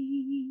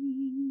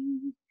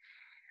me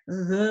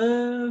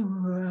the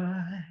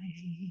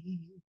right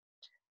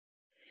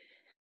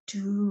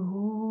to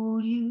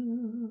hold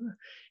you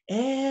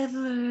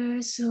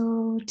ever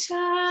so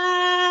tight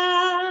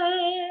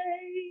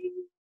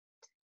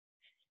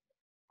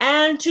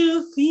and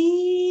to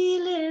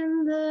feel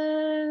in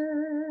the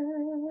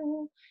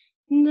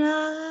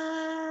night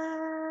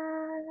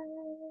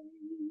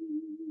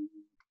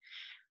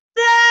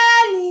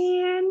the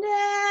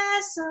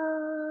nearness of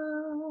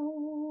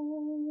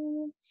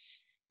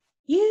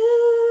you,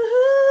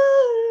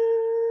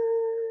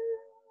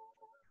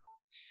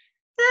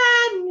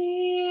 the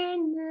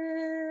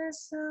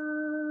nearness of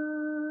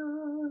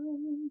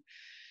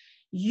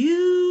you.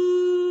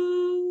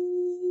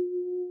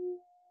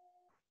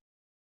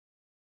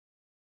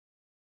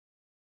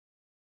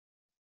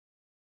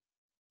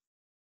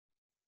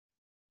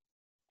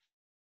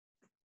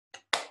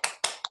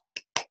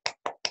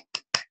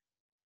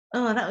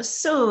 Oh, that was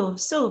so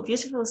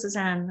beautiful,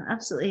 Suzanne.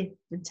 Absolutely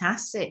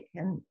fantastic,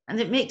 and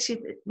it makes you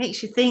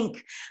think. I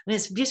mean,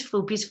 it's a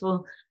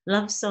beautiful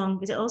love song,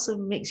 but it also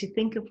makes you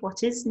think of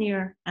what is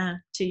near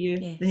to you,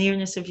 yes. The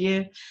nearness of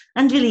you,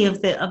 and really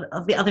of the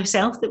other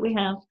self that we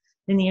have,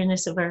 the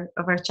nearness of our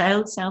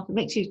child self.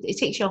 It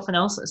takes you off in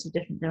all sorts of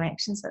different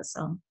directions. That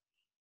song.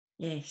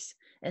 Yes,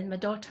 and my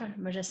daughter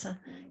Marissa,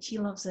 she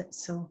loves it.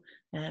 So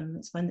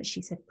it's one that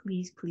she said,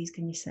 please,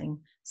 can you sing?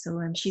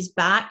 So she's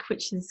back,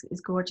 which is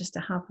gorgeous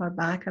to have her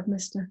back. I've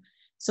missed her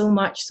so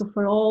much. So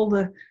for all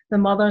the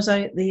mothers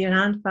out there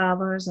and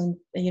fathers, and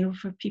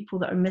for people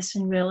that are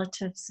missing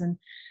relatives, and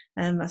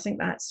I think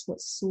that's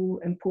what's so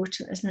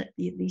important, isn't it?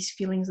 These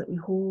feelings that we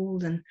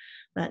hold, and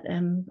that I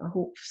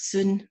hope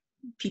soon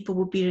people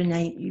will be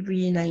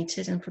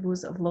reunited, and for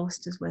those that have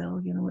lost as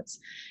well, it's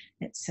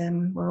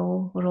we're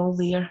all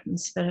there in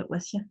spirit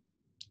with you.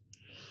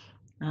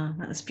 Oh,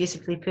 that's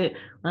beautifully put.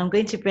 Well, I'm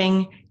going to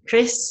bring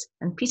Chris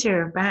and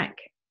Peter back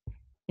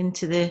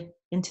into the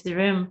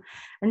room.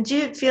 And do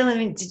you feel? I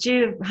mean, did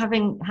you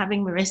having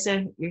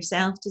Marissa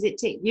yourself? Does it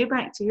take you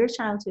back to your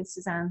childhood,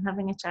 Suzanne?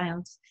 Having a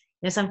child,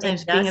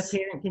 sometimes being a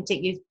parent can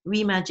take you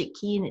magic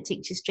key, and it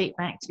takes you straight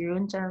back to your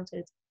own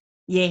childhood.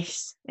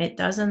 Yes, it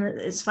does, and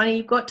it's funny.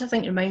 You've got to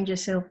remind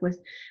yourself with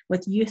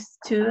youth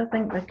too. I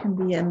think there can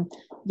be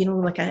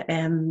like a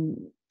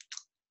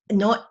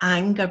not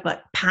anger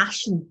but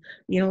passion,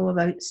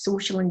 about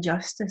social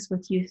injustice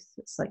with youth.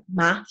 It's like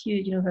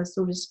Matthew, has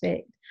so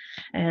respect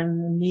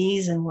and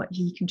amazing what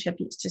he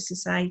contributes to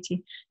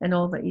society and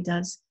all that he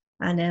does.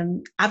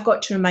 And I've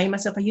got to remind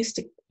myself, I used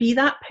to be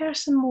that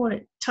person more.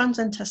 It turns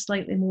into a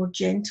slightly more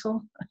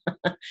gentle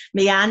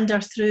meander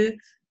through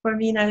for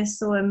me now.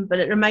 So, but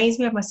it reminds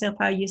me of myself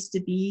how I used to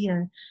be,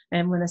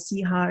 and when I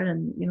see her,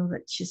 and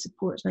that she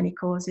supports many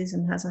causes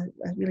and has a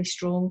really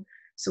strong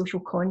social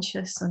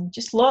conscious, and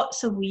just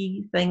lots of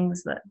wee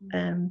things that,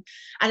 and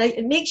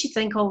it makes you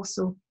think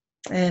also,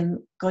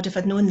 God, if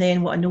I'd known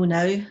then what I know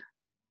now,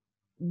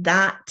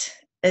 that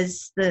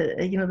is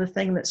the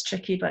thing that's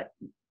tricky. But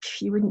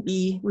we wouldn't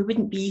be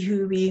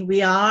who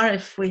we are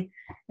if we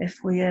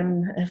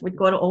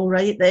got it all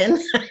right then.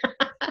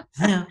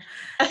 Yeah,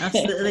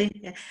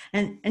 absolutely.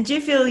 And do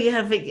you feel you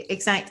have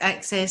exact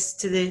access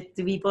to the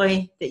wee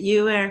boy that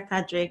you were,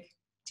 Padraig?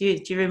 Do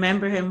you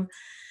remember him?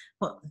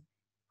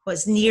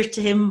 What's near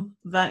to him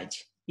about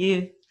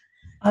you?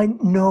 I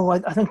know.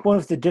 I think one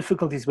of the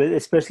difficulties with,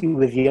 especially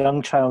with a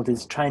young child,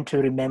 is trying to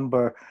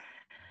remember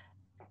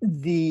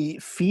the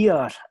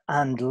fear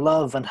and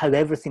love and how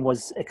everything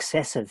was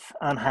excessive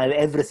and how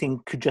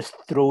everything could just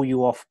throw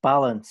you off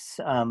balance.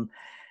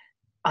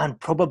 And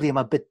probably I'm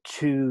a bit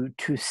too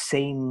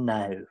sane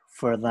now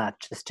for that,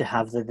 just to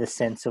have the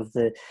sense of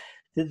the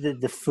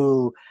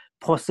full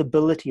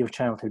possibility of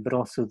childhood, but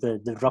also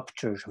the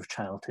ruptures of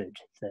childhood,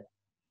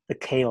 the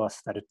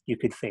chaos that you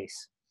could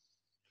face.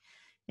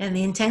 And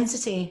the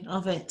intensity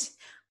of it.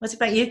 What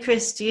about you,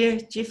 Chris? Do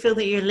you feel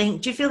that you're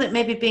linked? Do you feel that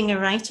maybe being a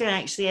writer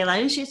actually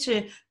allows you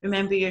to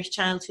remember your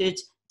childhood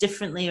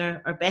differently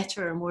or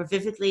better or more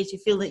vividly? Do you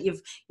feel that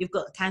you've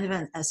got kind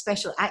of a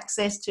special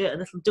access to it, a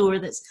little door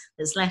that's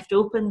left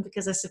open?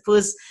 Because I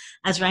suppose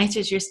as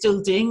writers, you're still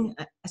doing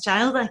a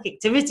childlike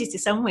activity to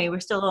some way. We're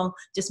still all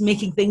just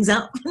making things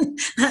up.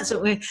 That's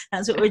what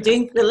we're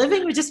doing for a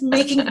living. We're just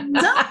making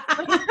things up.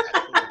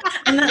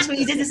 And that's what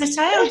you did as a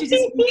child. You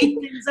just made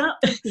things up.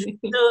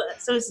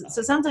 So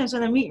sometimes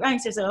when I meet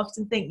writers, I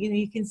often think,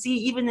 you can see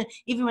even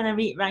when I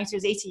meet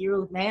writers,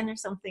 80-year-old men or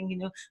something,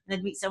 when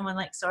I'd meet someone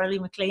like Sorley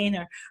MacLean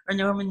or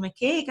Norman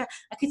McCaig,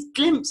 I could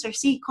glimpse or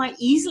see quite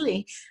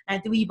easily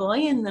the wee boy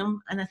in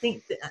them. And I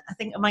think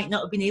I might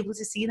not have been able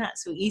to see that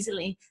so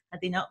easily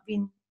had they not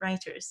been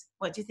writers.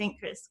 What do you think,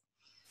 Chris?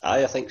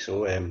 I think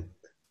so.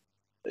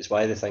 It's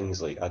why the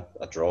things like I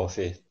draw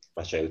for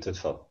my childhood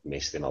for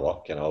most of my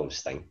work, and I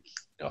always think,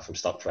 if I'm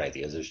stuck for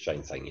ideas, I just try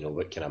and think,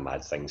 what kind of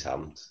mad things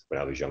happened when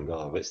I was younger?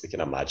 What's the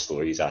kind of mad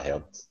stories I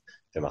heard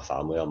from my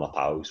family or my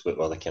pals? What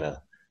were the kind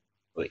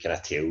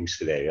of tales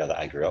for the area that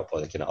I grew up,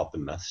 or the kind of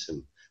urban myths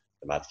and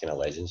the mad kind of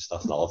legend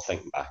stuff? And I love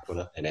thinking back on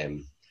it.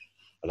 And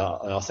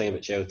another thing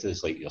about childhood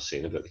is, like you're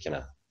saying about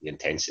the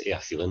intensity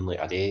of feeling. Like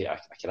I kind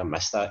of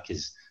miss that,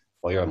 because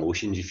all your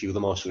emotions, you feel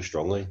them all so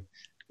strongly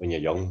when you're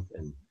young,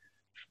 and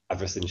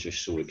everything's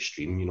just so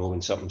extreme.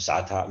 When something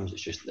sad happens,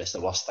 it's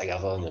the worst thing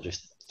ever, and you're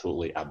just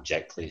totally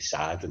abjectly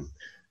sad,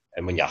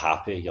 and when you're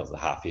happy, you're the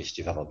happiest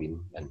you've ever been,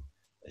 and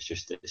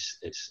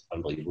it's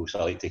unbelievable. So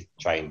I like to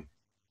try and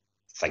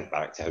think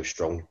back to how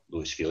strong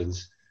those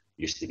feelings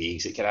used to be.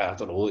 It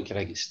kind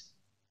of gets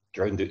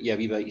ground out you a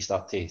wee bit. You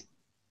start to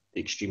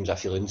the extremes of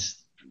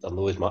feelings, they're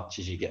not as much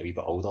as you get a wee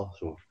bit older.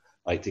 So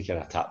I like to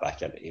kind of tap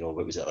back into,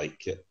 what was it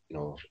like,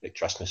 at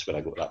Christmas when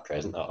I got that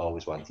present that I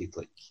always wanted,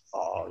 like, it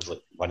was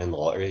like winning the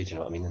lottery, do you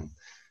know what I mean? And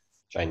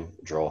try and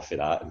draw for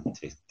that, and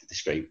to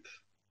describe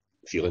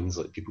feelings,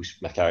 like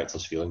my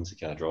characters' feelings, to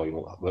kind of draw,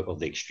 what were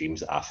the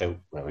extremes that I felt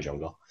when I was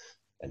younger.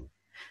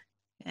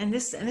 And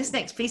this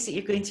next piece that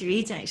you're going to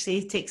read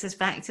actually takes us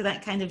back to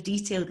that kind of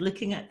detailed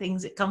looking at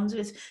things that comes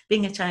with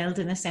being a child,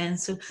 in a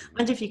sense. So I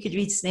wonder if you could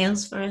read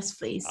Snails for us,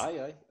 please.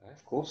 Aye,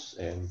 of course.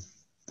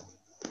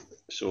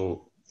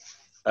 So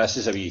this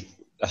is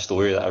a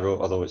story that I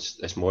wrote, although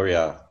it's more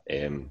a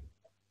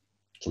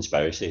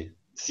conspiracy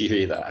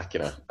theory that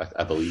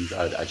I believe.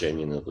 I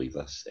genuinely believe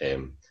this.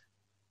 And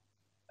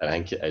I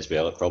think as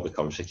well, it probably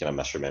comes from kind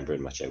of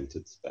misremembering my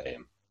childhood. But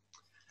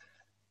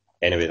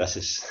anyway, this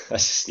is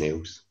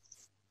Snails.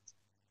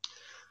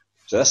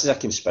 So this is a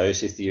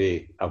conspiracy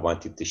theory I've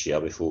wanted to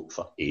share with folk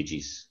for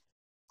ages,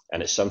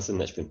 and it's something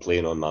that's been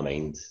playing on my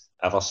mind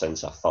ever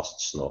since I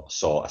first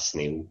saw a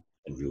snail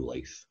in real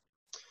life.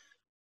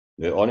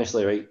 Now,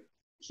 honestly, right,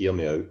 hear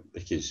me out,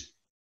 because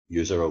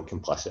yous are all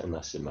complicit in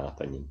this, in my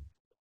opinion.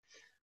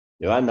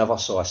 Now, I never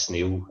saw a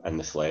snail in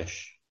the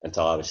flesh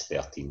until I was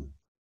 13.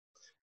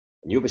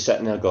 And you'll be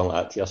sitting there going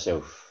like that to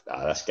yourself,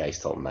 this guy's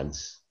talking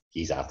mince,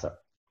 he's at it.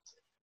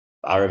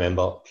 But I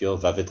remember, pure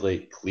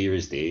vividly, clear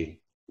as day,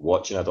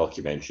 watching a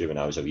documentary when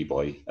I was a wee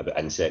boy about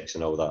insects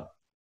and all that,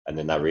 and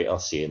the narrator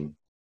saying,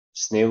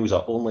 snails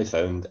are only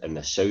found in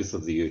the south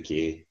of the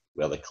UK,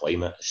 where the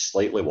climate is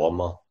slightly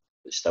warmer,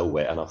 but still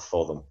wet enough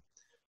for them.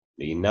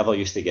 Now, you never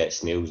used to get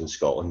snails in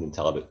Scotland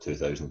until about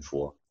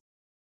 2004.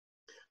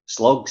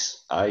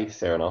 Slugs, aye,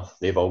 fair enough,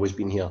 they've always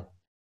been here,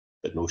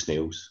 but no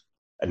snails.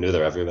 And now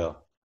they're everywhere,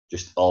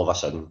 just all of a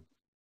sudden,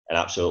 and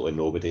absolutely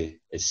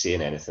nobody is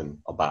saying anything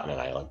or batting an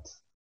eyelid.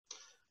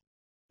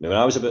 Now, when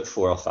I was about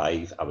 4 or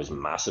 5, I was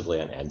massively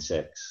into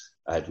insects.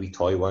 I had wee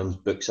toy ones,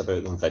 books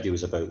about them,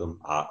 videos about them.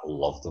 I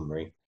loved them,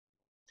 right?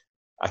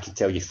 I could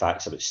tell you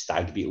facts about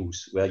stag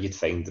beetles, where you'd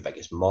find the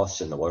biggest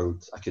moths in the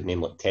world. I could name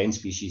like 10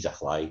 species of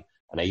fly,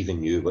 and I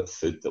even knew what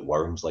food that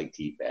worms like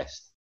to eat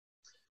best.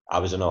 I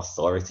was an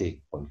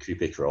authority on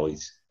creepy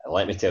crawlies, and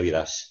let me tell you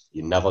this,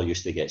 you never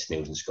used to get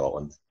snails in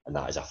Scotland, and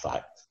that is a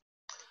fact.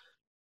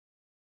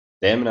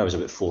 Then when I was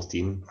about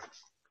 14,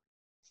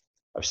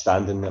 I was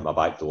standing at my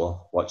back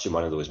door, watching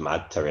one of those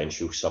mad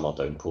torrential summer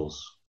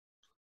downpours.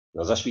 There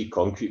was this wee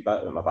concrete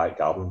bit in my back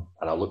garden,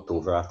 and I looked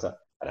over at it,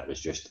 and it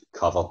was just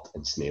covered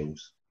in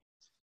snails.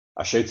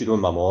 I shouted on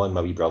my mum and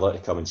my wee brother to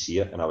come and see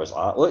it, and I was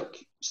like, look,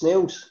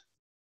 snails.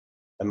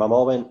 And my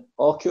mum went,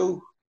 oh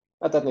cool,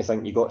 I didn't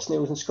think you got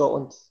snails in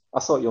Scotland. I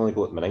thought you only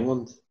got them in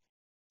England.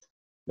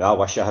 Now I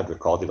wish I had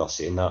recorded her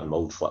saying that on my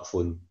old flip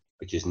phone,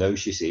 because now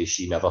she says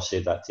she never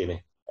said that to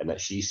me, and that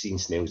she's seen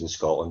snails in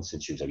Scotland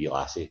since she was a wee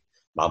lassie.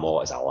 My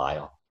mum is a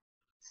liar.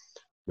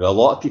 Now, a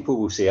lot of people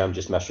will say I'm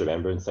just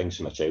misremembering things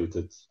from my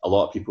childhood. A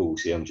lot of people will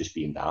say I'm just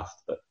being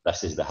daft, but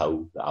this is the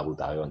hill that I will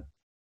die on.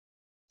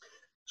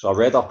 So I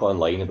read up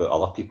online about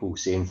other people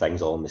saying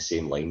things along the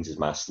same lines as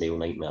my snail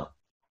nightmare,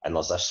 and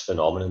there's this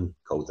phenomenon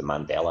called the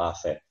Mandela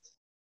effect.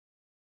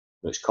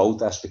 Now, it's called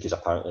this because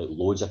apparently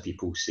loads of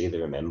people say they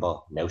remember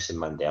Nelson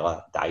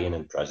Mandela dying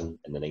in prison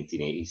in the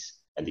 1980s,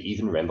 and they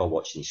even remember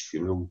watching his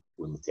funeral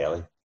on the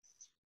telly.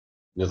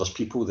 Now, there's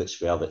people that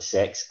swear that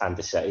Sex and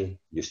the City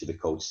used to be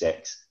called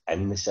Sex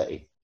in the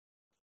City.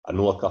 I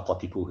know a couple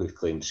of people who've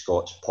claimed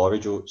Scotch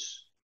porridge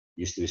oats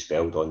used to be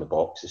spelled on the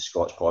box as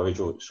Scotch porridge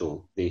oats,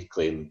 so they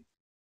claim,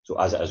 so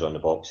as it is on the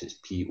box, it's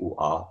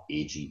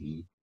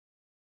Porage,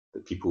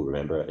 but people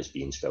remember it as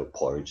being spelled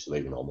porridge, the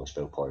way we normally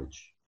spell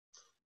porridge.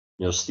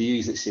 There's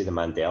theories that say the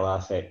Mandela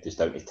effect is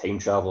down to time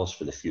travellers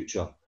for the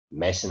future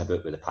messing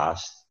about with the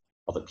past,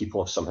 or that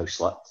people have somehow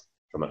slipped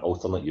from an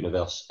alternate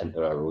universe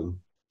into our own.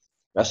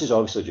 This is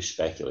obviously just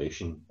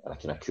speculation and a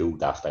kind of cool,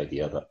 daft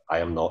idea that I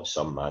am not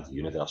some mad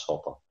universe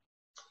hopper.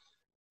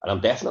 And I'm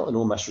definitely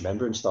no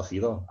misremembering stuff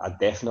either. I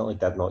definitely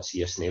did not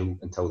see a snail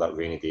until that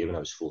rainy day when I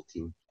was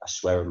 14. I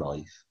swear on my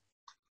life.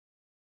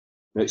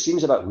 Now, it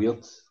seems a bit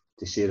weird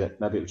to say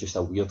that maybe it was just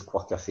a weird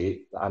quirk of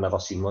fate that I never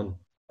seen one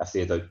if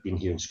they had been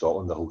here in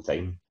Scotland the whole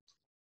time.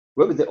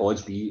 What would the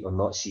odds be on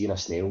not seeing a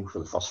snail for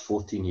the first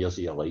 14 years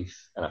of your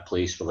life in a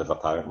place where they've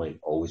apparently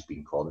always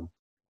been common?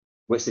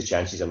 What's the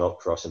chances of not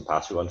crossing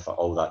paths with one for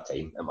all that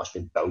time? It must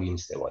be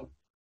billions to one.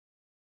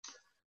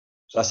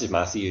 So this is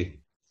my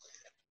theory.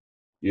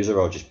 Yous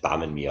are all just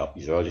bamming me up.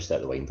 Yous are all just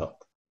at the wind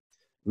up.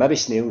 Maybe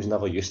snails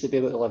never used to be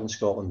able to live in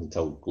Scotland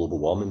until global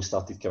warming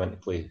started coming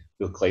into play.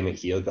 The climate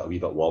here got a wee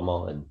bit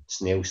warmer and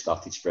snails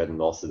started spreading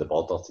north of the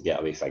border to get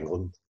away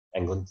from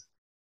England.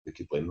 Who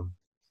could blame them?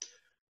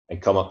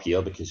 And come up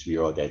here because we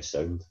were all dead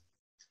sound.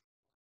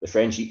 The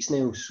French eat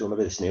snails, so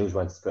maybe the snails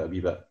wanted to put a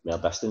wee bit more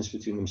distance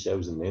between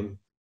themselves and them.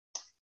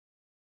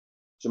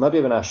 So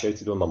maybe when I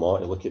shouted on my ma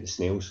to look at the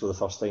snails for the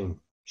first time,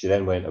 she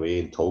then went away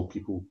and told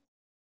people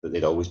that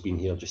they'd always been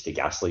here just to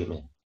gaslight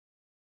me.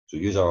 So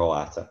yous are all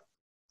at it.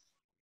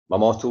 My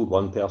ma told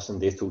one person,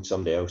 they told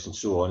somebody else, and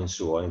so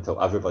on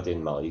until everybody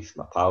in my life,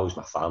 my pals,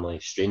 my family,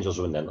 strangers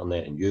on the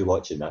internet, and you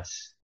watching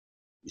this,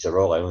 yous are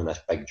all in on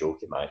this big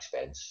joke at my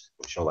expense.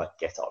 Which, you know what,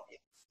 get up, you.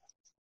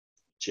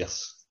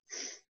 Cheers.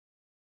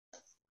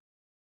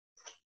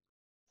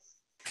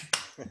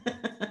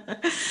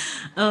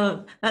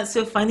 Oh, that's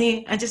so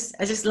funny. I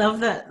just love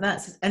that.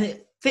 And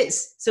it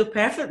fits so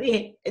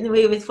perfectly in a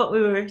way with what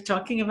we were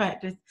talking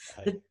about with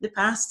the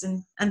past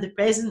and the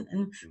present,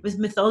 and with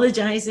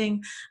mythologizing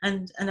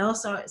and all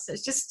sorts.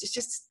 It's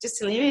just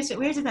hilarious.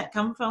 Where did that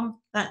come from?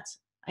 That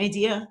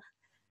idea?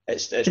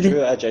 It's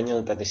true. I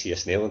genuinely didn't see a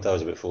snail until I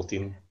was about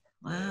 14.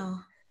 Wow.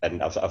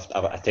 And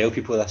I tell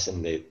people this,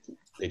 and they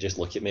just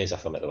look at me as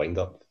if I'm at the wind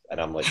up, and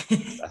I'm like,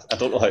 I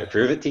don't know how to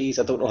prove it to you.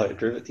 I don't know how to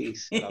prove it to you.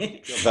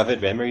 Vivid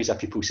memories of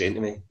people saying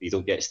to me, "You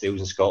don't get snails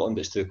in Scotland;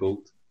 it's too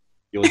cold.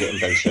 You only get them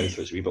down south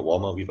where it's a wee bit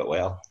warmer, a wee bit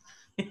wetter."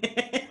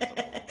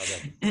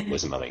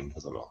 Losing my mind. I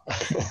don't know.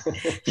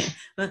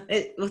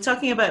 Well,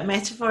 talking about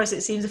metaphors,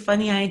 it seems a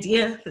funny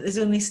idea that there's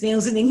only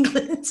snails in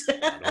England.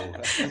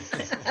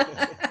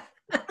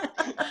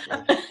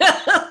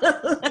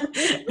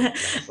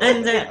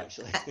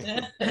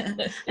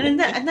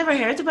 And I'd never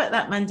heard about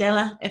that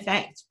Mandela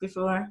effect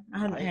before. I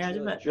hadn't heard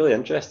of it. It's really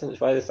interesting.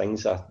 It's one of the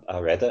things I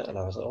read it and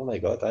I was like, oh my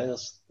god,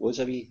 there's loads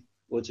of wee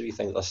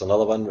things. There's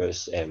another one where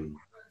it's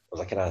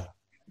like kind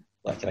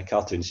of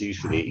cartoon series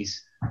from the 80s,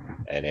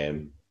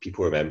 and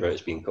people remember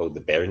it's being called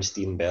the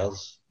Berenstain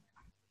Bears,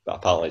 but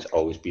apparently it's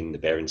always been the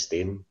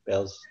Berenstain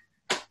Bears,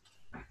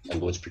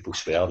 and loads of people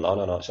swear,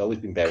 no, it's always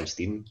been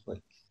Berenstain,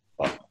 like,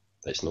 but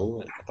it's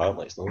no,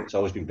 apparently it's no, it's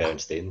always been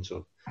Berenstain.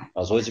 So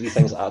there's loads of wee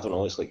things that, I don't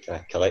know, it's like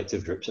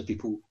collective groups of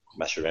people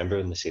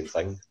misremembering the same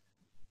thing.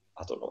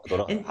 I don't know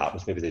what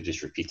happens. Maybe they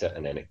just repeat it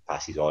and then it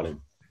passes on, and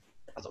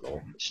I don't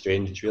know. It's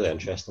strange. It's really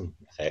interesting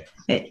effect.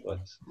 It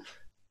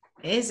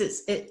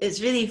is. It's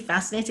really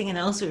fascinating, and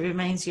also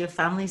reminds you of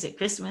families at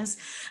Christmas,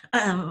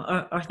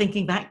 or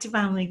thinking back to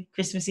family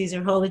Christmases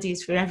or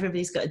holidays where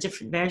everybody's got a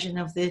different version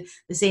of the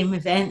same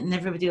event, and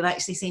everybody will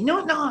actually say,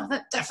 no,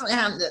 that definitely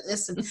happened at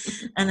this,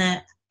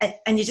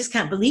 and you just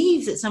can't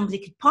believe that somebody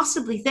could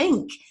possibly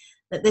think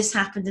that this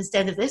happened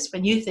instead of this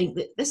when you think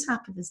that this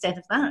happened instead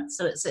of that.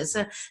 So it's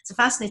a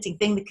fascinating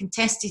thing. The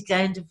contested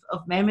ground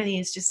of memory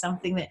is just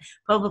something that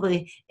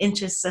probably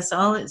interests us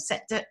all. It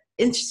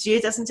interests you,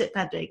 doesn't it,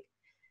 Padraig?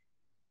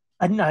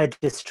 I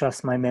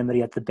distrust my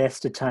memory at the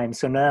best of times.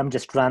 So now I'm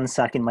just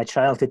ransacking my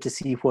childhood to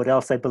see what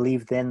else I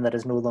believed then that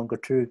is no longer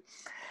true.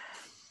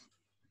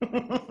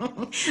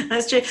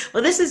 That's true.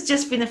 Well, this has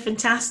just been a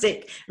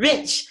fantastic,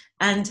 rich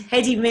and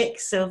heady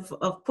mix of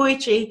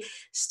poetry,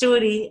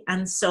 story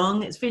and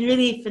song. It's been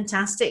really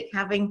fantastic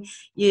having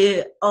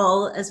you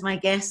all as my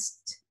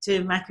guest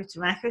to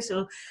Makar.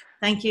 So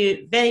thank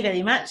you very,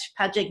 very much,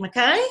 Padraig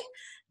Mackay.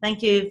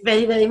 Thank you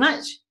very, very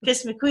much,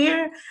 Chris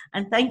McQueer.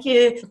 And thank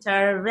you to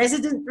our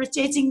resident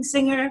rotating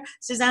singer,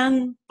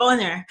 Suzanne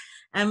Bonnar.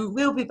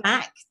 We'll be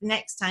back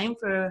next time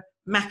for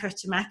Makar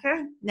to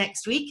Makar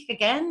next week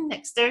again,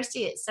 next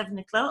Thursday at 7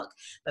 o'clock.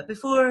 But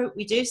before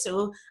we do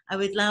so, I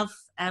would love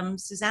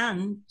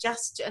Suzanne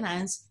just to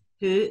announce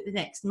who the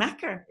next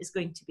Makar is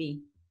going to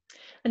be.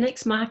 The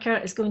next Makar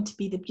is going to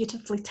be the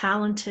beautifully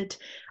talented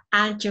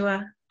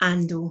Adjoa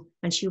Ando,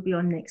 and she'll be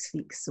on next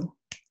week, so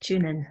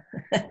tune in.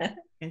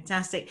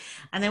 Fantastic.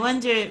 And I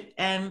wonder,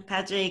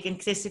 Padraig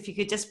and Chris, if you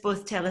could just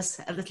both tell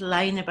us a little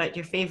line about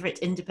your favourite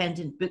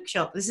independent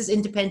bookshop. This is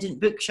Independent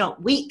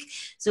Bookshop Week,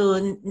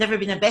 so never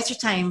been a better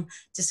time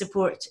to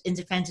support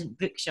independent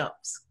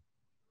bookshops.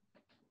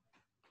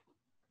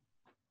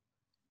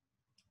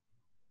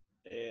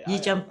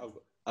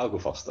 I'll go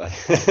first.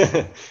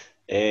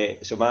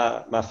 So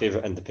my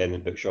favourite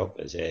independent bookshop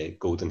is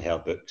Golden Hair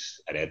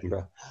Books in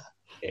Edinburgh.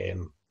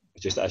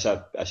 It's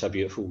a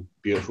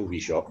beautiful wee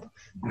shop,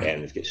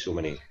 and they've got so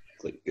many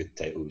good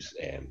titles.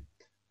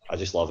 I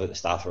just love it. The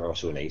staff are all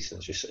so nice,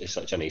 and it's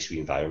such a nice wee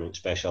environment.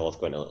 Especially I love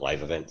going to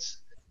live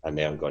events, and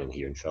then I'm going in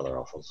here and fill their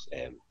offers.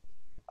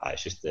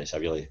 It's a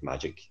really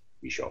magic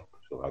wee shop.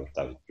 So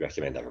I would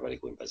recommend everybody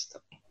go and visit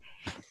it.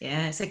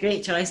 Yeah, it's a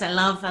great choice. I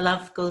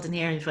love Golden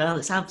Hair as well.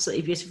 It's an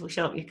absolutely beautiful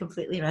shop. You're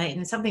completely right.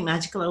 And something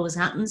magical always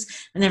happens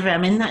whenever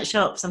I'm in that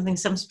shop.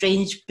 Some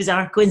strange,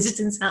 bizarre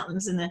coincidence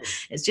happens, and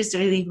it's just a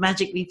really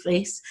magic wee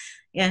place.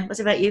 Yeah. What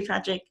about you,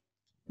 Patrick?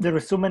 There are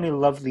so many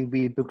lovely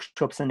wee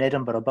bookshops in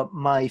Edinburgh, but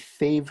my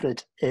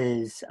favourite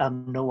is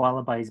No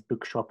Alibi's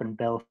bookshop in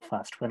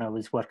Belfast. When I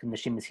was working the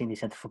Seamus Heaney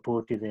Centre for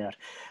Poetry there,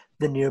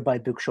 the nearby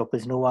bookshop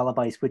is No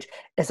Alibi's, which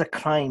is a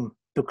crime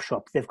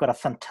bookshop. They've got a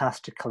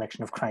fantastic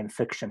collection of crime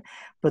fiction,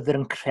 but they're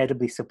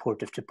incredibly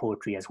supportive to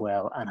poetry as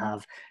well, and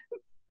have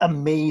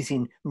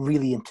amazing,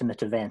 really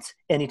intimate events.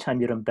 Anytime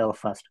you're in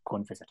Belfast, go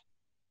and visit.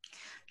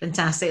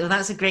 Fantastic. Well,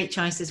 that's a great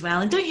choice as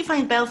well. And don't you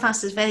find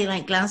Belfast is very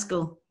like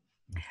Glasgow?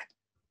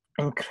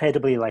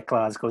 Incredibly like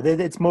Glasgow.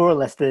 It's more or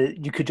less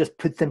you could just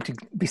put them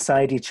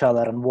beside each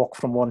other and walk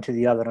from one to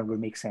the other, and it would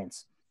make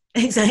sense.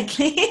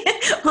 Exactly.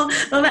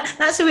 well,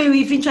 that's the way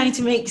we've been trying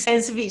to make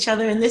sense of each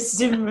other in this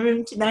Zoom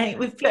room tonight.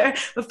 We've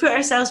put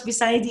ourselves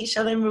beside each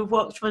other, and we've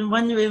walked from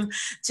one room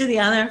to the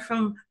other,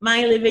 from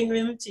my living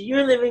room to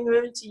your living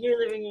room to your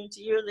living room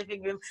to your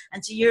living room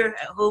and to your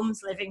at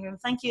home's living room.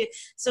 Thank you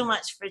so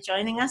much for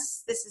joining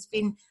us. This has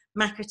been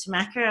Makar to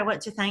Makar. I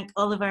want to thank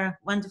all of our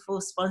wonderful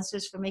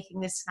sponsors for making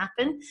this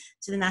happen,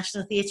 to the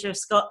National Theatre of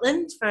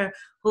Scotland for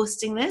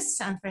hosting this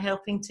and for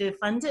helping to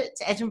fund it,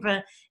 to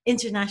Edinburgh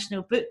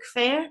International Book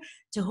Fair,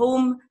 to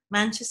Home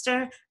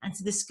Manchester, and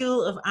to the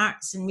School of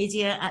Arts and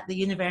Media at the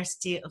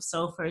University of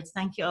Salford.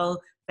 Thank you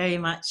all very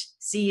much.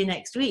 See you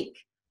next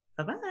week.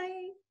 Bye-bye.